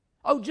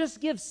 Oh, just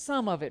give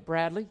some of it,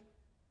 Bradley.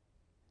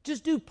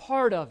 Just do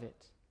part of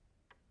it.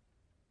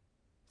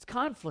 It's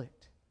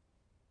conflict.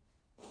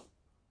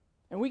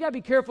 And we got to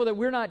be careful that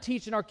we're not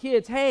teaching our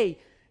kids, hey,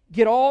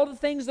 get all the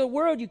things of the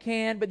world you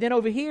can, but then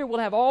over here we'll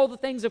have all the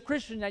things of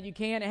Christian that you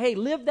can. And hey,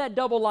 live that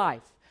double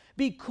life.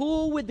 Be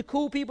cool with the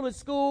cool people at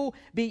school.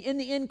 Be in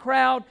the in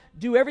crowd.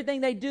 Do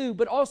everything they do,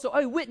 but also,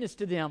 witness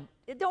to them.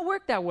 It don't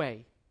work that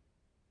way.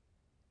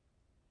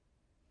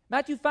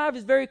 Matthew 5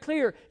 is very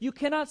clear. You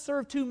cannot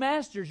serve two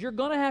masters. You're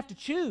going to have to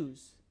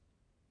choose.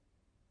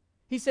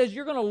 He says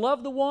you're going to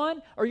love the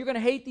one or you're going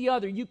to hate the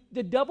other.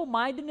 The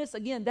double-mindedness,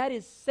 again, that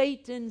is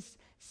Satan's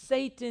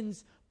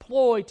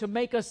ploy to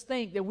make us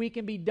think that we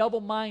can be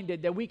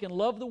double-minded, that we can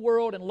love the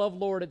world and love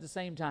Lord at the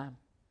same time.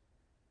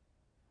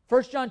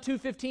 1 John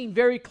 2:15,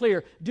 very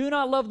clear. Do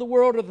not love the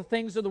world or the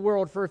things of the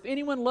world, for if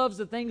anyone loves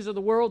the things of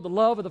the world, the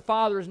love of the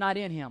Father is not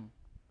in him.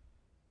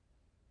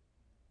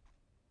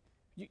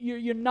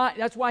 You're not.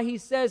 That's why he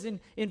says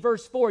in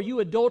verse 4, you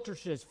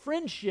adulteresses,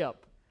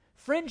 friendship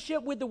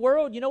with the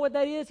world, you know what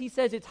that is? He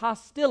says it's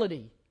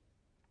hostility,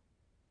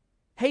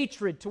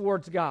 hatred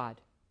towards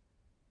God,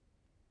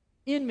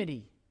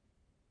 enmity.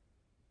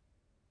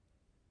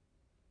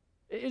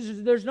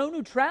 There's no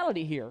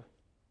neutrality here.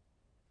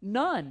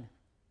 None.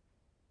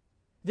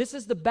 This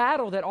is the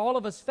battle that all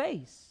of us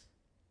face.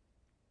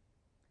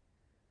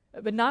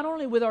 But not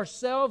only with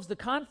ourselves, the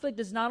conflict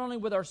is not only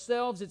with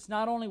ourselves, it's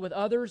not only with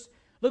others.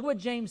 Look what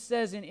James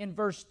says in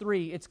verse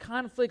 3. It's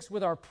conflicts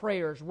with our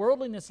prayers.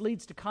 Worldliness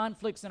leads to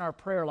conflicts in our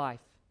prayer life.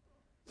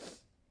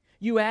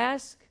 You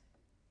ask,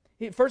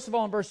 first of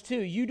all in verse 2,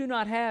 you do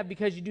not have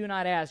because you do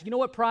not ask. You know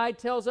what pride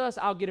tells us?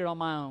 I'll get it on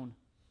my own.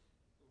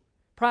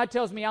 Pride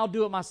tells me I'll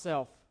do it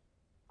myself.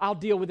 I'll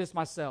deal with this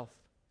myself.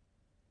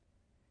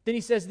 Then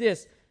he says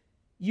this,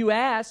 you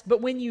ask,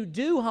 but when you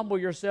do humble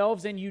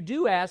yourselves and you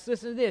do ask,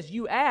 listen to this,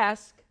 you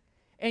ask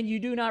and you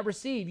do not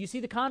receive. You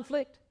see the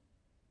conflict?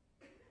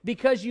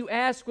 Because you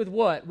ask with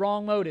what?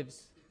 Wrong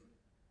motives.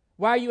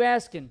 Why are you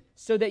asking?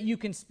 So that you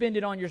can spend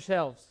it on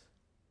yourselves.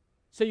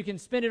 So you can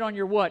spend it on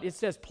your what? It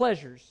says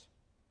pleasures.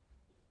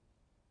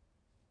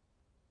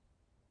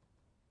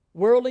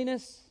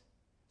 Worldliness,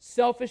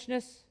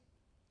 selfishness.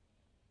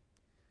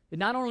 It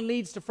not only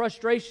leads to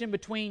frustration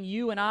between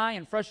you and I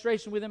and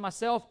frustration within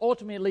myself,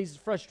 ultimately it leads to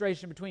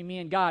frustration between me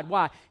and God.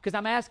 Why? Because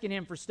I'm asking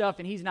Him for stuff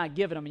and He's not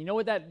giving them. You know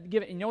what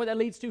that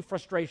leads to?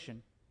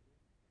 Frustration.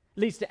 It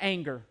leads to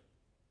anger.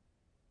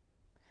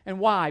 And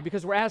why?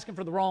 Because we're asking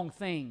for the wrong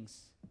things.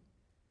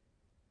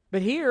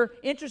 But here,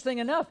 interesting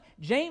enough,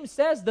 James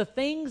says the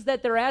things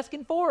that they're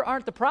asking for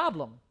aren't the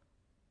problem.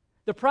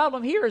 The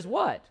problem here is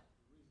what?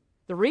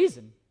 The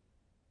reason.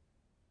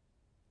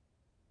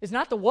 It's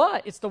not the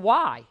what, it's the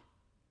why.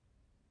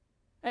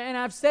 And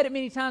I've said it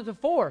many times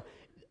before.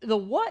 The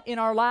what in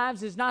our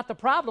lives is not the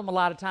problem a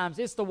lot of times,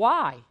 it's the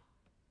why.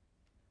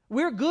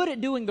 We're good at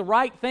doing the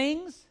right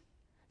things.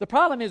 The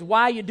problem is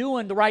why you're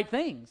doing the right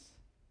things.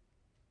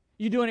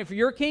 You doing it for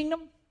your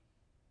kingdom?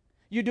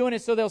 You doing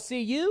it so they'll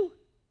see you?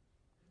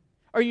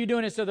 Or are you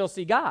doing it so they'll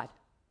see God?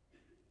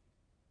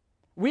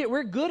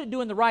 We're good at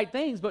doing the right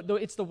things, but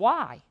it's the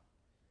why.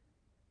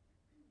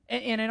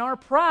 And in our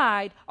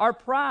pride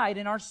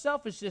and our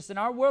selfishness and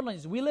our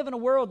worldliness, we live in a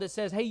world that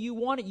says, hey, you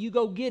want it, you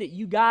go get it,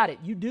 you got it,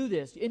 you do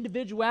this.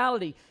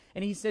 Individuality.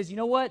 And he says, you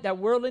know what? That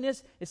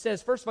worldliness, it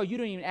says, first of all, you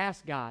don't even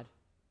ask God.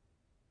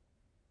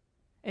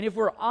 And if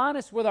we're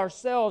honest with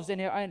ourselves,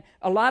 and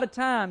a lot of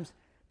times,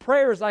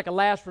 prayer is like a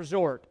last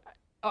resort.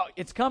 Oh,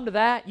 it's come to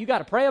that. You got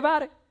to pray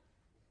about it.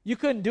 You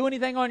couldn't do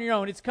anything on your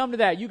own. It's come to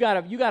that. You got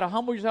to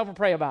humble yourself and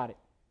pray about it.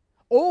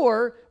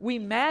 Or we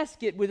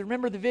mask it with,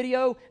 remember the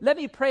video? Let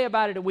me pray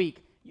about it a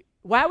week.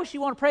 Why would she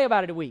want to pray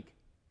about it a week?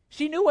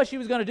 She knew what she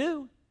was going to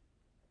do.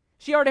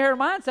 She already had her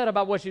mindset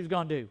about what she was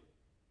going to do.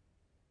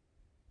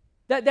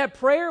 That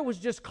prayer was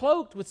just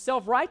cloaked with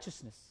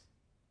self-righteousness.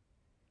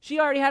 She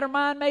already had her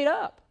mind made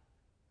up.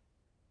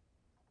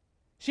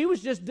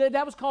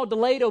 That was called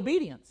delayed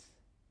obedience,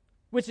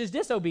 which is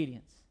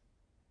disobedience.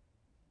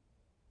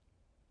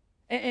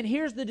 And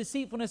here's the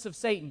deceitfulness of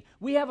Satan.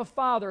 We have a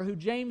Father who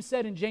James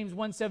said in James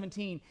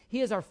 1:17, He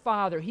is our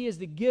Father. He is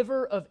the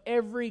giver of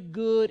every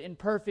good and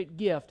perfect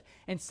gift.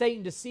 And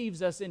Satan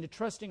deceives us into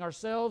trusting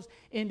ourselves,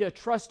 into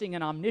trusting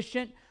an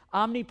omniscient,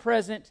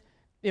 omnipresent,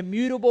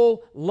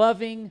 immutable,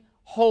 loving,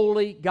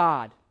 holy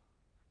God.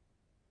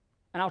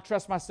 And I'll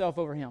trust myself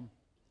over Him.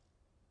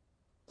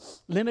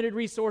 Limited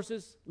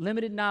resources,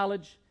 limited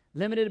knowledge,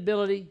 limited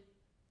ability,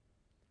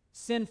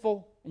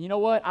 sinful. And you know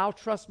what? I'll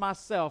trust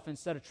myself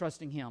instead of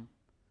trusting Him.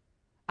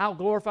 I'll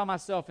glorify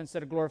myself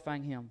instead of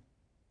glorifying Him.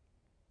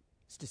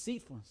 It's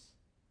deceitfulness.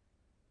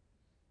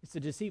 It's the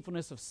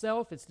deceitfulness of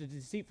self. It's the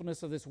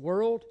deceitfulness of this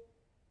world.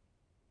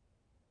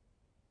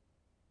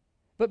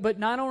 But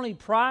not only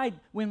pride,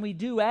 when we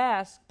do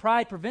ask,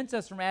 pride prevents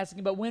us from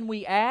asking, but when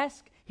we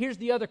ask, here's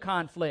the other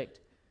conflict.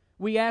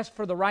 We ask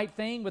for the right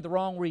thing with the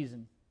wrong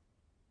reason.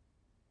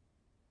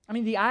 I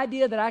mean, the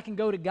idea that I can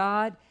go to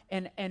God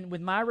and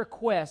with my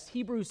request,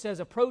 Hebrews says,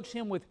 approach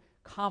Him with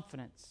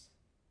confidence.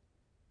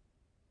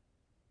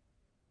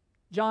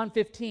 John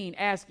 15,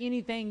 ask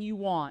anything you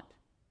want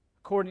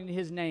according to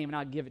His name, and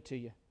I'll give it to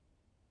you.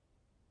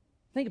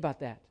 Think about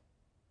that.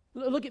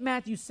 Look at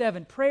Matthew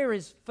 7. Prayer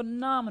is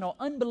phenomenal,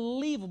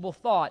 unbelievable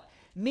thought.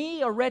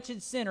 Me, a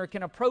wretched sinner,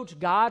 can approach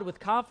God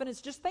with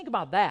confidence. Just think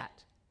about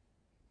that.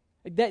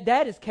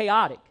 That is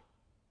chaotic.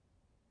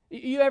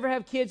 You ever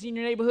have kids in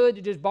your neighborhood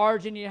that just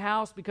barge into your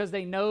house because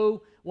they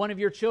know one of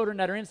your children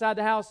that are inside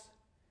the house?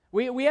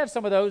 We have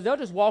some of those. They'll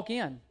just walk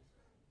in.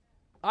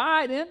 All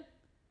right, then.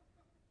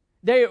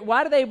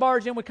 Why do they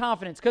barge in with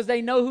confidence? Because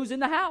they know who's in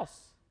the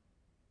house.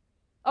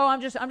 Oh, I'm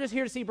just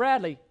here to see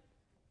Bradley.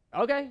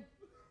 Okay.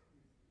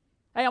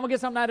 Hey, I'm going to get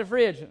something out of the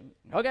fridge.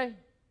 Okay.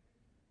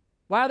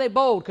 Why are they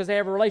bold? Because they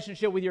have a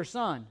relationship with your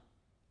son.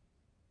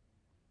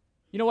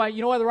 You know why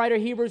the writer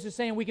of Hebrews is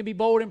saying we can be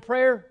bold in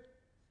prayer?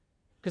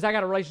 Because I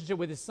got a relationship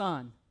with His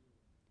Son.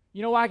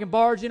 You know why I can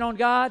barge in on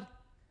God?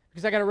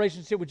 Because I got a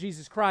relationship with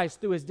Jesus Christ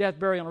through His death,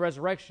 burial, and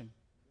resurrection.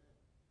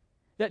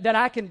 That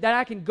I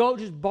can go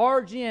just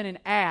barge in and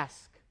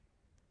ask.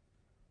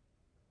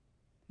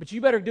 But you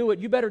better do it.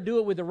 You better do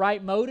it with the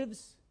right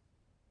motives.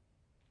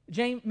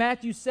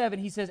 Matthew 7,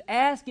 he says,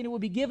 ask and it will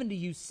be given to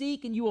you.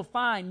 Seek and you will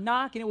find.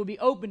 Knock and it will be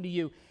opened to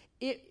you.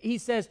 He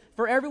says,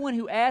 for everyone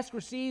who asks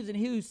receives, and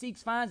he who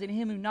seeks finds, and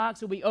him who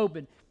knocks will be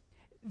opened.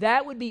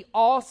 That would be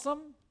awesome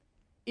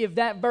if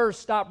that verse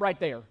stopped right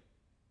there.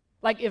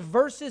 Like if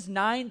verses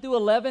 9 through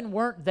 11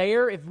 weren't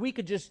there, if we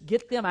could just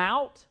get them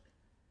out,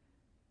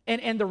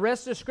 and the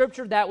rest of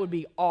Scripture, that would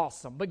be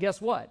awesome. But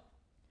guess what?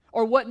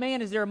 Or what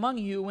man is there among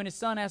you, when his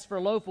son asks for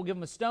a loaf, will give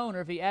him a stone,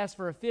 or if he asks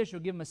for a fish, will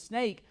give him a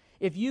snake?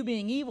 If you,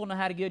 being evil, know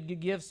how to give good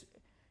gifts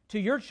to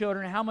your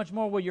children, how much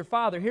more will your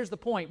Father? Here's the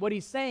point. What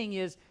he's saying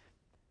is,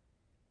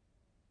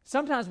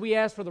 sometimes we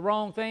ask for the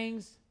wrong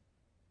things.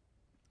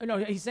 No,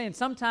 he's saying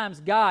sometimes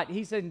God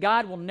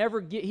will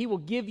never give, He will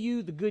give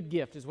you the good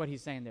gift, is what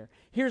he's saying there.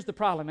 Here's the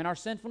problem. In our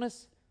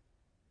sinfulness,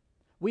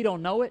 we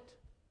don't know it,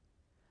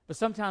 but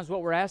sometimes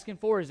what we're asking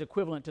for is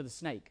equivalent to the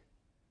snake.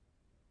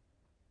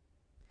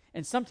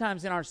 And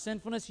sometimes in our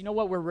sinfulness, you know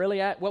what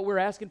we're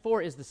asking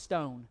for is the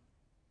stone.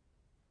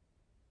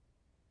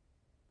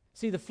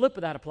 See, the flip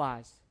of that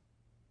applies.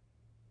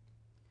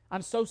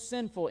 I'm so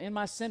sinful in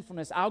my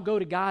sinfulness, I'll go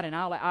to God and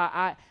I'll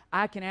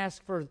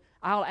ask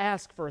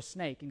for a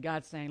snake. And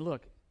God's saying,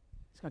 look,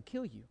 it's going to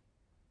kill you.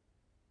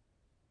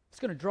 It's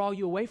going to draw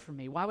you away from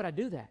me. Why would I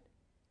do that?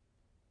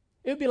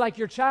 It would be like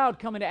your child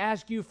coming to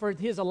ask you for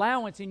his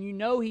allowance, and you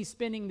know he's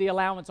spending the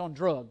allowance on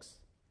drugs.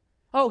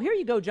 Oh, here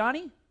you go,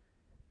 Johnny.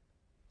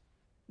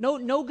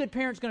 No good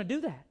parent's going to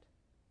do that.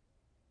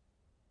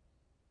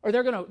 Or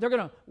they're going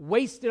to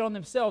waste it on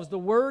themselves. The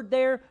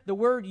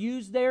word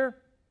used there,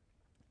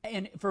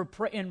 and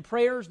in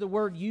prayers, the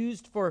word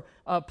used for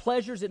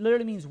pleasures, it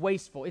literally means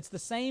wasteful. It's the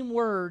same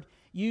word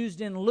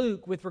used in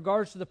Luke with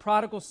regards to the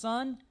prodigal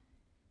son.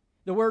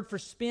 The word for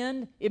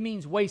spend, it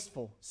means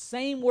wasteful.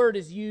 Same word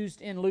is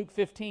used in Luke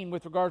 15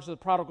 with regards to the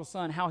prodigal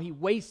son, how he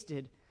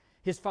wasted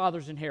his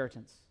father's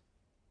inheritance.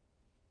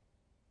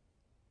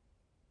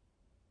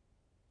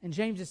 And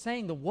James is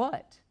saying the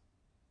what?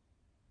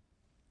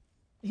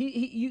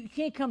 You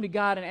can't come to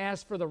God and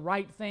ask for the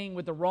right thing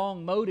with the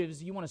wrong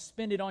motives. You want to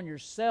spend it on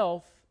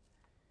yourself.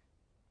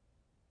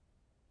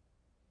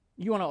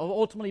 You want to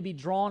ultimately be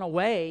drawn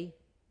away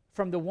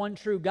from the one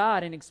true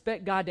God and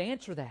expect God to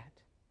answer that.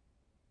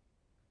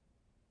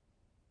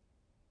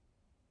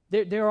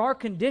 There are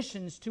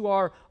conditions to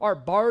our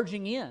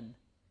barging in.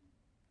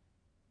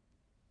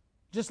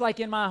 Just like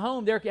in my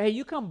home, hey,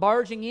 you come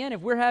barging in.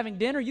 If we're having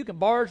dinner, you can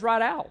barge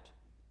right out.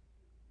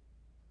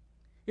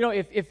 You know,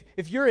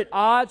 if you're at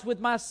odds with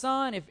my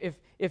son,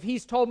 if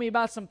he's told me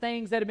about some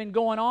things that have been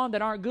going on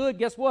that aren't good,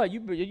 guess what?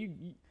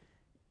 You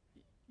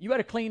got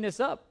to clean this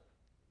up.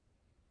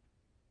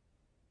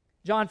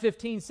 John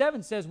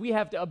 15:7 says we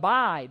have to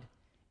abide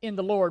in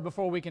the Lord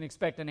before we can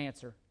expect an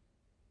answer.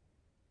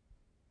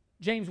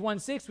 James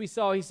 1:6 we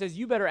saw, he says,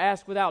 you better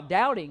ask without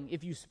doubting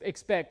if you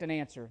expect an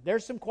answer.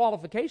 There's some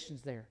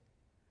qualifications there.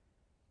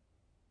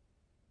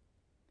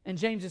 And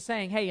James is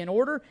saying, hey, in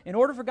order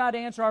for God to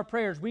answer our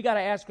prayers, we got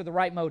to ask for the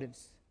right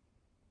motives.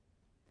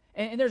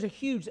 And there's a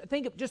huge,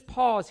 just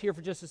pause here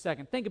for just a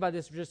second. Think about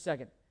this for just a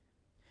second.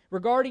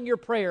 Regarding your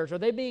prayers, are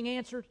they being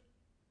answered?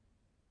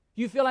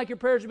 Do you feel like your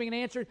prayers are being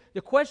answered?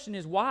 The question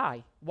is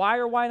why? Why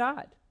or why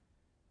not?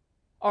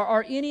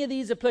 Are any of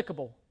these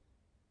applicable?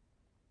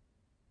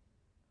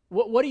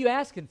 What are you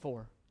asking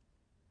for?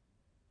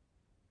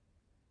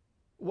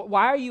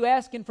 Why are you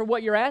asking for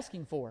what you're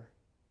asking for?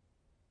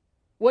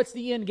 What's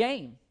the end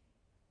game?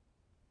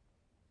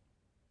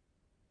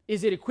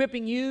 Is it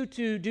equipping you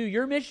to do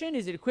your mission?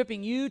 Is it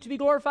equipping you to be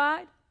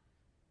glorified?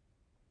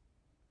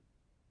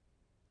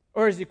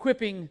 Or is it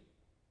equipping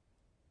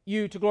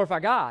you to glorify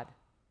God?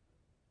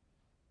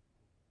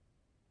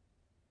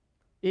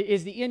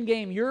 Is the end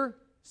game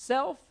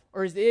yourself,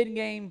 or is the end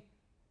game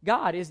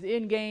God? Is the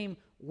end game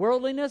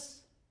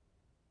worldliness,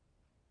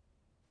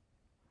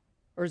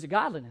 or is it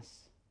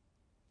godliness?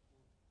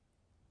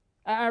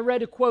 I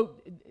read a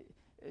quote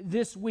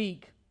this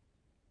week.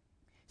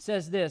 It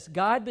says this: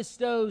 God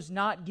bestows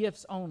not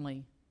gifts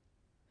only,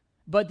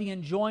 but the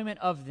enjoyment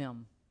of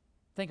them.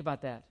 Think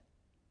about that.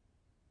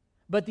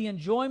 But the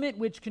enjoyment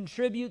which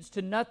contributes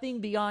to nothing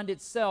beyond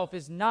itself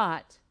is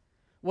not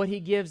what He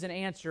gives in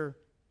answer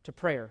to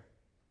prayer.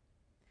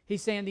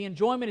 He's saying the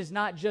enjoyment is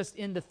not just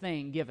in the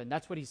thing given.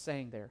 That's what he's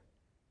saying there.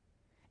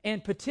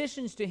 And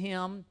petitions to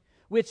Him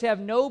which have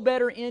no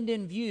better end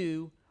in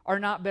view are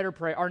not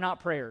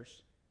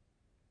prayers.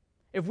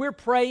 If we're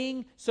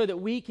praying so that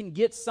we can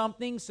get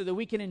something, so that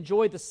we can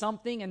enjoy the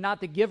something and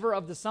not the giver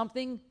of the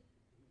something,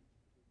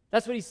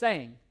 that's what he's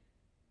saying.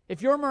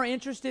 If you're more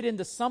interested in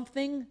the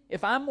something,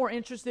 if I'm more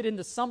interested in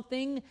the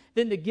something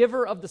than the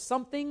giver of the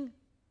something,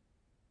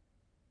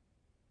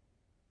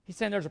 he's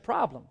saying there's a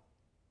problem.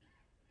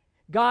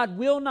 God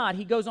will not,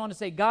 he goes on to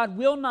say, God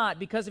will not,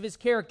 because of His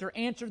character,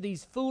 answer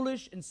these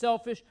foolish and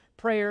selfish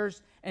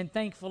prayers, and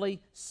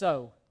thankfully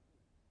so.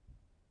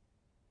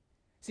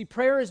 See,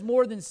 prayer is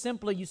more than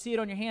simply, you see it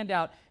on your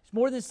handout, it's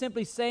more than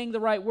simply saying the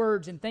right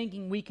words and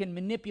thinking we can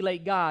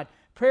manipulate God.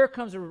 Prayer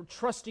comes with a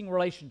trusting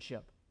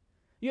relationship.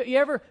 We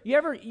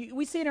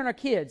see it in our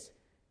kids.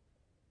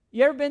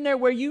 You ever been there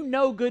where you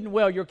know good and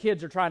well your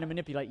kids are trying to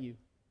manipulate you?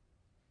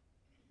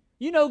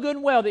 You know good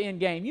and well the end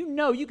game. You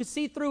know, you can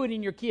see through it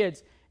in your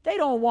kids. They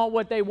don't want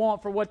what they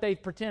want for what they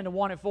pretend to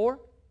want it for.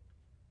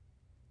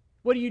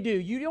 What do?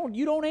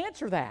 You don't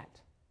answer that.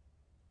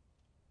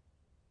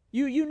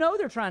 You know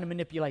they're trying to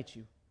manipulate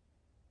you.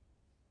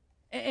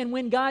 And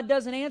when God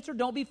doesn't answer,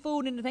 don't be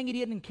fooled into thinking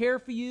He doesn't care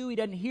for you, He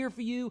doesn't hear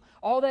for you.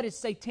 All that is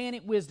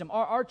satanic wisdom.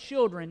 Our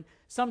children,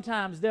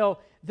 sometimes they'll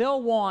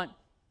want,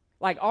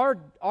 like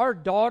our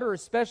daughter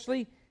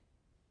especially,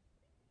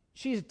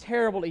 she's a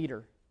terrible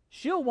eater.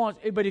 She'll want,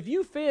 but if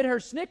you fed her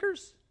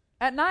Snickers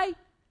at night,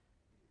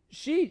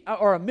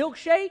 or a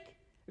milkshake,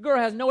 the girl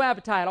has no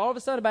appetite. All of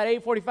a sudden, about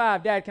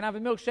 8:45, Dad, can I have a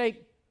milkshake?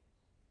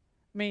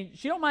 I mean,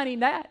 she don't mind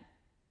eating that.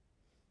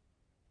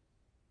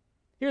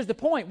 Here's the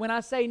point. When I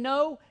say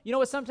no, you know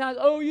what sometimes,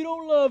 oh, you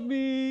don't love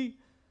me.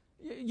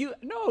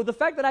 No, the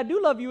fact that I do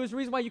love you is the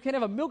reason why you can't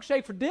have a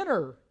milkshake for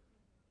dinner.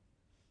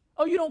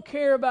 Oh, you don't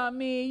care about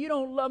me. You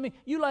don't love me.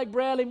 You like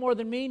Bradley more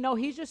than me. No,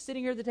 he's just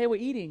sitting here at the table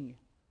eating.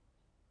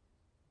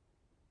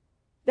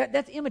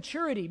 That's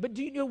immaturity. But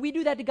we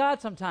do that to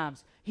God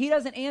sometimes. He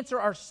doesn't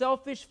answer our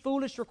selfish,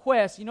 foolish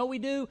requests. You know what we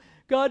do?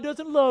 God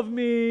doesn't love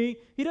me.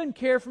 He doesn't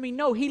care for me.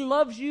 No, He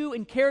loves you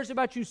and cares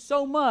about you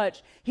so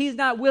much, He's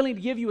not willing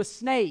to give you a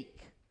snake.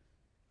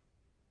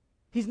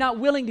 He's not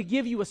willing to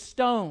give you a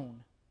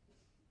stone.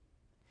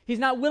 He's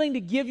not willing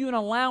to give you an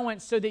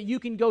allowance so that you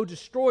can go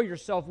destroy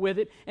yourself with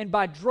it and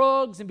buy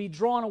drugs and be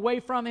drawn away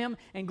from Him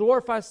and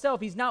glorify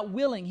self. He's not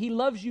willing. He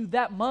loves you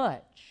that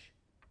much.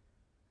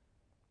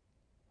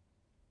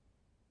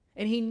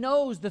 And He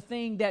knows the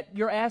thing that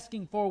you're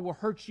asking for will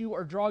hurt you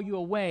or draw you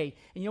away.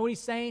 And you know what He's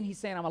saying? He's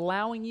saying, I'm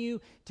allowing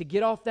you to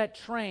get off that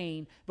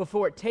train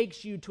before it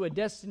takes you to a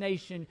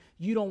destination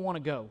you don't want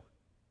to go.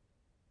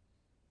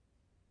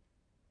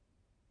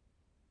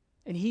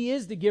 And He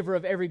is the giver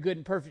of every good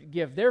and perfect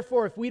gift.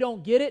 Therefore, if we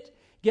don't get it,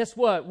 guess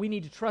what? We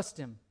need to trust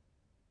Him.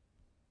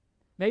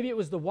 Maybe it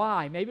was the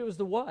why. Maybe it was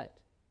the what.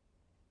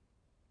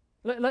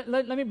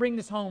 Let me bring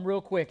this home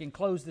real quick and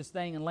close this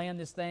thing and land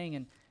this thing.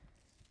 And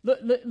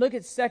look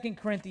at 2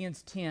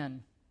 Corinthians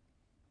 10.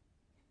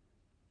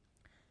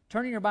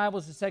 Turning your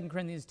Bibles to 2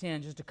 Corinthians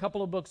 10, just a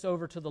couple of books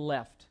over to the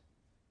left.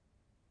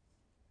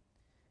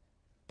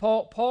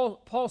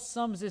 Paul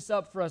sums this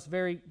up for us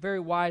very,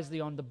 very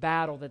wisely on the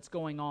battle that's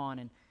going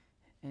on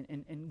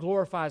and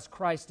glorifies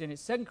Christ in it.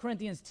 2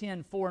 Corinthians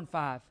 10, 4 and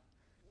 5.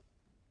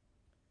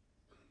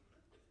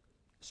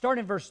 Start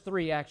in verse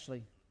 3,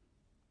 actually.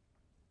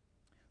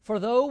 For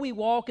though we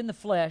walk in the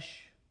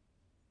flesh,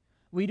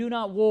 we do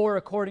not war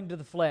according to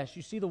the flesh.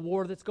 You see the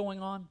war that's going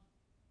on?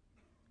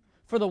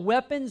 For the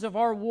weapons of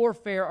our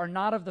warfare are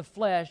not of the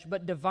flesh,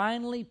 but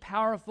divinely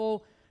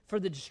powerful for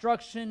the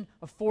destruction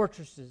of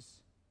fortresses.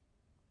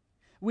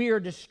 We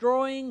are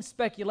destroying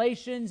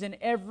speculations and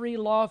every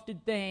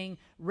lofted thing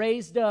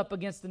raised up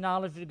against the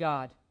knowledge of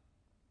God.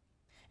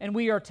 And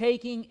we are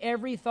taking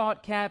every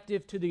thought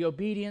captive to the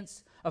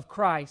obedience of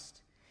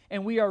Christ.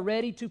 And we are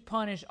ready to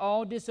punish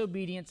all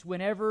disobedience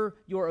whenever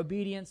your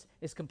obedience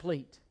is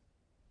complete.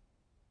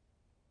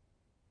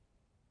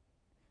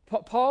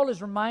 Paul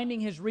is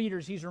reminding his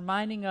readers, he's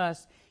reminding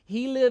us,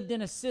 he lived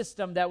in a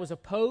system that was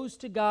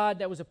opposed to God,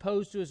 that was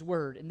opposed to His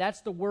Word. And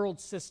that's the world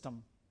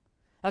system.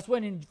 That's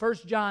when in 1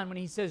 John, when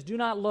he says, do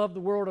not love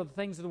the world or the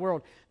things of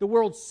the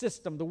world's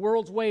system, the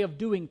world's way of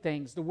doing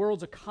things, the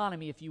world's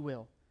economy, if you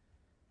will.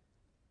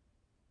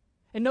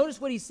 And notice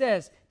what he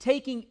says,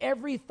 taking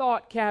every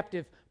thought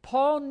captive.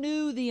 Paul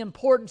knew the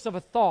importance of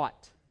a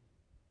thought.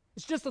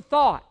 It's just a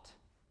thought.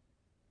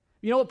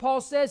 You know what Paul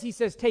says? He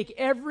says, take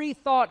every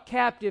thought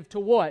captive to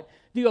what?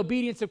 The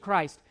obedience of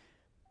Christ.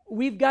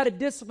 We've got to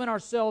discipline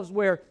ourselves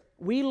where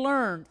we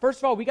learn, first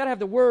of all, we got to have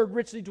the Word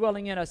richly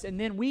dwelling in us, and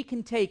then we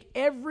can take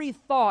every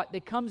thought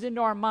that comes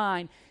into our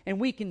mind and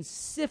we can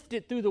sift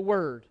it through the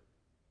Word.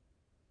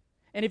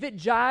 And if it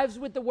jives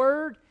with the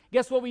Word,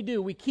 guess what we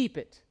do? We keep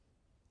it.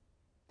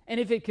 And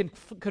if it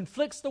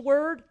conflicts the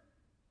Word,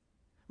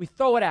 we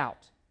throw it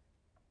out.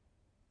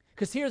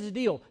 Because here's the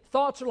deal.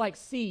 Thoughts are like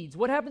seeds.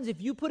 What happens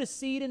if you put a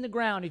seed in the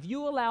ground? If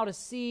you allowed a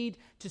seed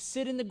to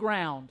sit in the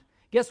ground,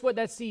 guess what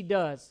that seed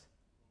does?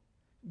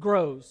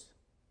 Grows.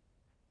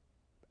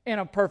 In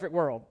a perfect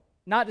world.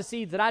 Not the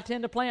seeds that I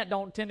tend to plant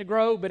don't tend to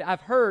grow, but I've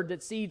heard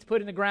that seeds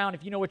put in the ground,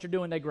 if you know what you're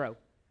doing, they grow.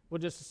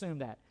 We'll just assume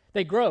that.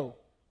 They grow.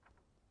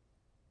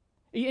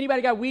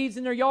 Anybody got weeds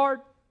in their yard?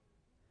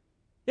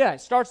 Yeah,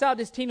 it starts out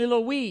this teeny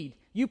little weed.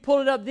 You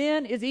pull it up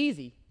then, it's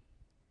easy.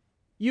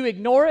 You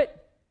ignore it,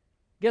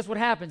 guess what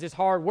happens? It's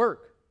hard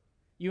work.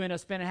 You end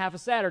up spending half a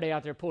Saturday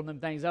out there pulling them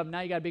things up, and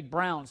now you got a big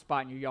brown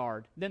spot in your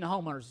yard. Then the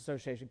homeowners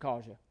association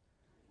calls you.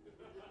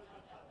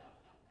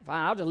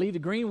 Fine, I'll just leave the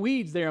green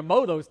weeds there and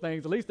mow those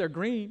things. At least they're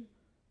green.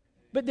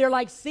 But they're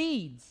like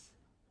seeds.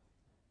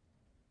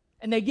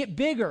 And they get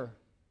bigger.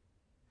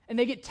 And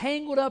they get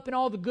tangled up in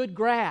all the good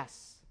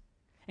grass.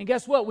 And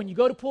guess what? When you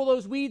go to pull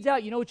those weeds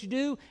out, you know what you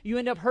do? You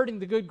end up hurting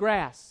the good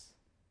grass.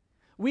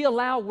 We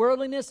allow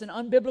worldliness and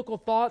unbiblical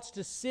thoughts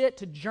to sit,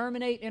 to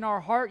germinate in our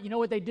heart. You know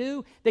what they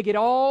do? They get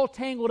all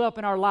tangled up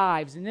in our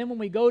lives. And then when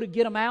we go to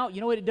get them out,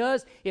 you know what it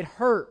does? It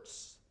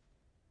hurts.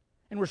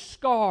 And we're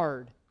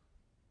scarred.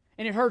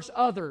 And it hurts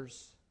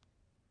others.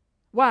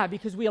 Why?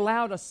 Because we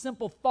allowed a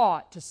simple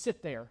thought to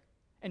sit there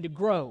and to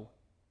grow.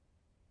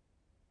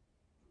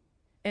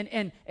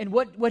 And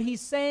what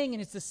he's saying,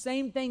 and it's the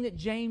same thing that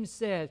James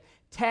says,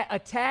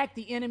 attack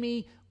the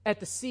enemy at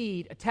the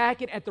seed,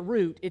 attack it at the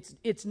root.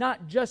 It's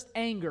not just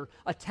anger,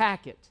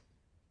 attack it.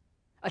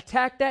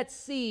 Attack that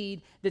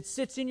seed that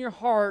sits in your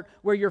heart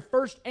where you're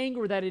first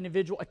angry with that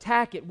individual.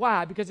 Attack it.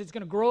 Why? Because it's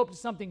going to grow up to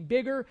something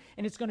bigger,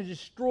 and it's going to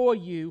destroy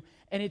you,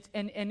 and it's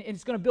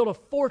going to build a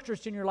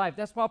fortress in your life.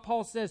 That's why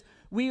Paul says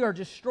we are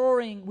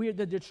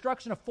the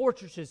destruction of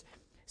fortresses.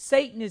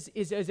 Satan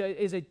is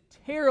a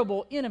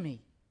terrible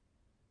enemy.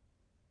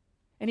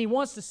 And he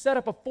wants to set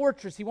up a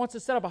fortress. He wants to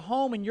set up a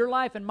home in your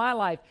life and my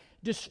life.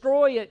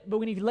 Destroy it, but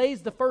when he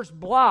lays that first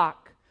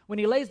block,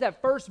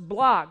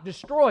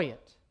 destroy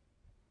it.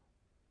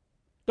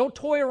 Don't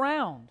toy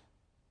around.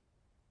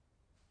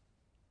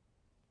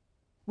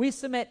 We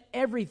submit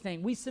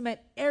everything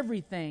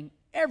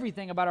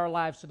about our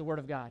lives to the Word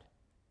of God.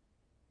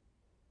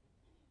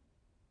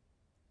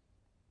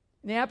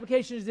 And the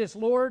application is this: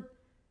 Lord,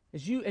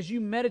 as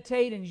you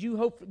meditate and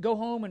you go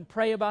home and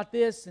pray about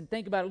this and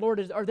think about it,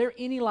 Lord, are there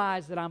any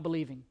lies that I'm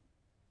believing?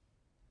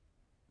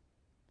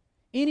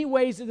 Any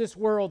ways of this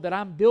world that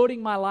I'm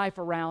building my life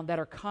around that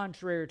are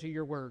contrary to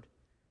your Word?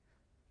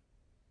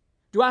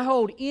 Do I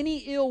hold any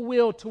ill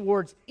will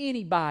towards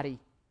anybody?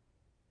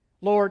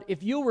 Lord,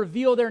 if you'll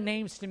reveal their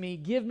names to me,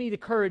 give me the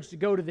courage to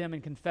go to them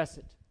and confess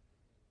it.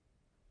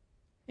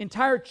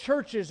 Entire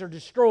churches are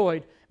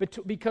destroyed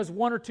because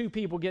one or two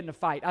people get in a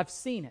fight. I've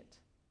seen it.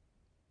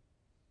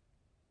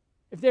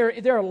 If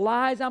there are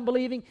lies I'm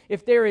believing,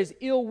 if there is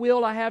ill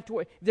will I have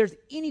if there's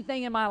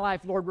anything in my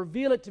life, Lord,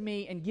 reveal it to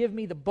me and give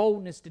me the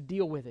boldness to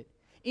deal with it.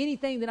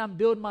 Anything that I'm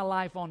building my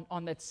life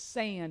on that's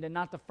sand and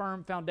not the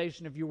firm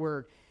foundation of your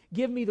Word,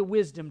 give me the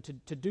wisdom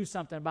to do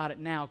something about it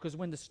now. Because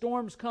when the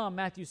storms come,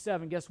 Matthew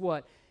 7, guess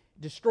what?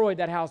 Destroyed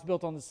that house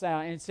built on the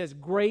sand. And it says,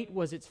 great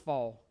was its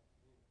fall.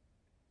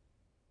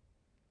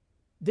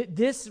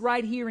 This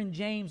right here in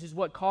James is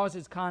what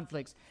causes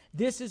conflicts.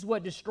 This is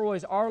what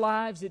destroys our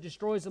lives. It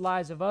destroys the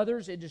lives of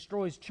others. It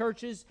destroys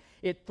churches.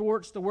 It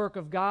thwarts the work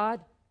of God.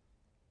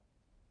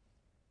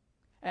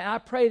 And I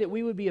pray that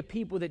we would be a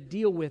people that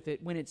deal with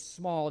it when it's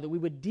small, that we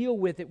would deal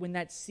with it when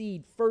that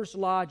seed first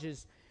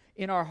lodges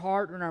in our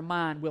heart or in our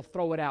mind. We'll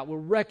throw it out. We'll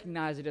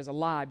recognize it as a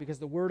lie because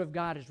the Word of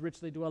God is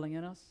richly dwelling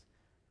in us.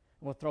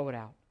 We'll throw it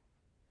out.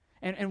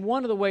 And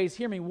one of the ways,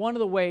 hear me, one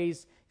of the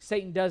ways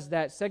Satan does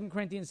that, 2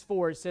 Corinthians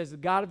 4, it says, the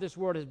God of this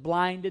world has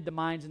blinded the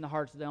minds and the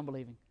hearts of the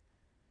unbelieving.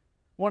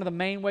 One of the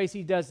main ways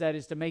he does that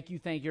is to make you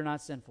think you're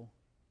not sinful.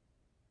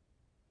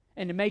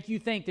 And to make you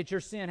think that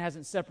your sin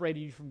hasn't separated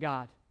you from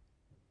God.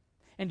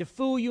 And to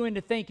fool you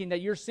into thinking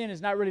that your sin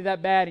is not really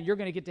that bad and you're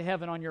going to get to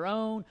heaven on your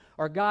own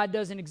or God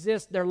doesn't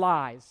exist. They're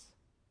lies.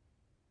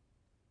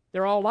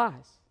 They're all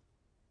lies.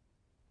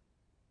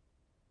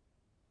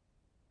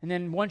 And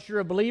then once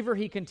you're a believer,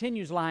 he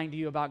continues lying to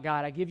you about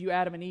God. I give you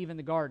Adam and Eve in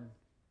the garden.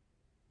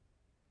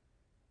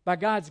 By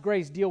God's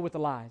grace, deal with the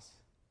lies.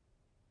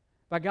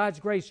 By God's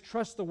grace,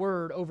 trust the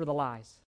Word over the lies.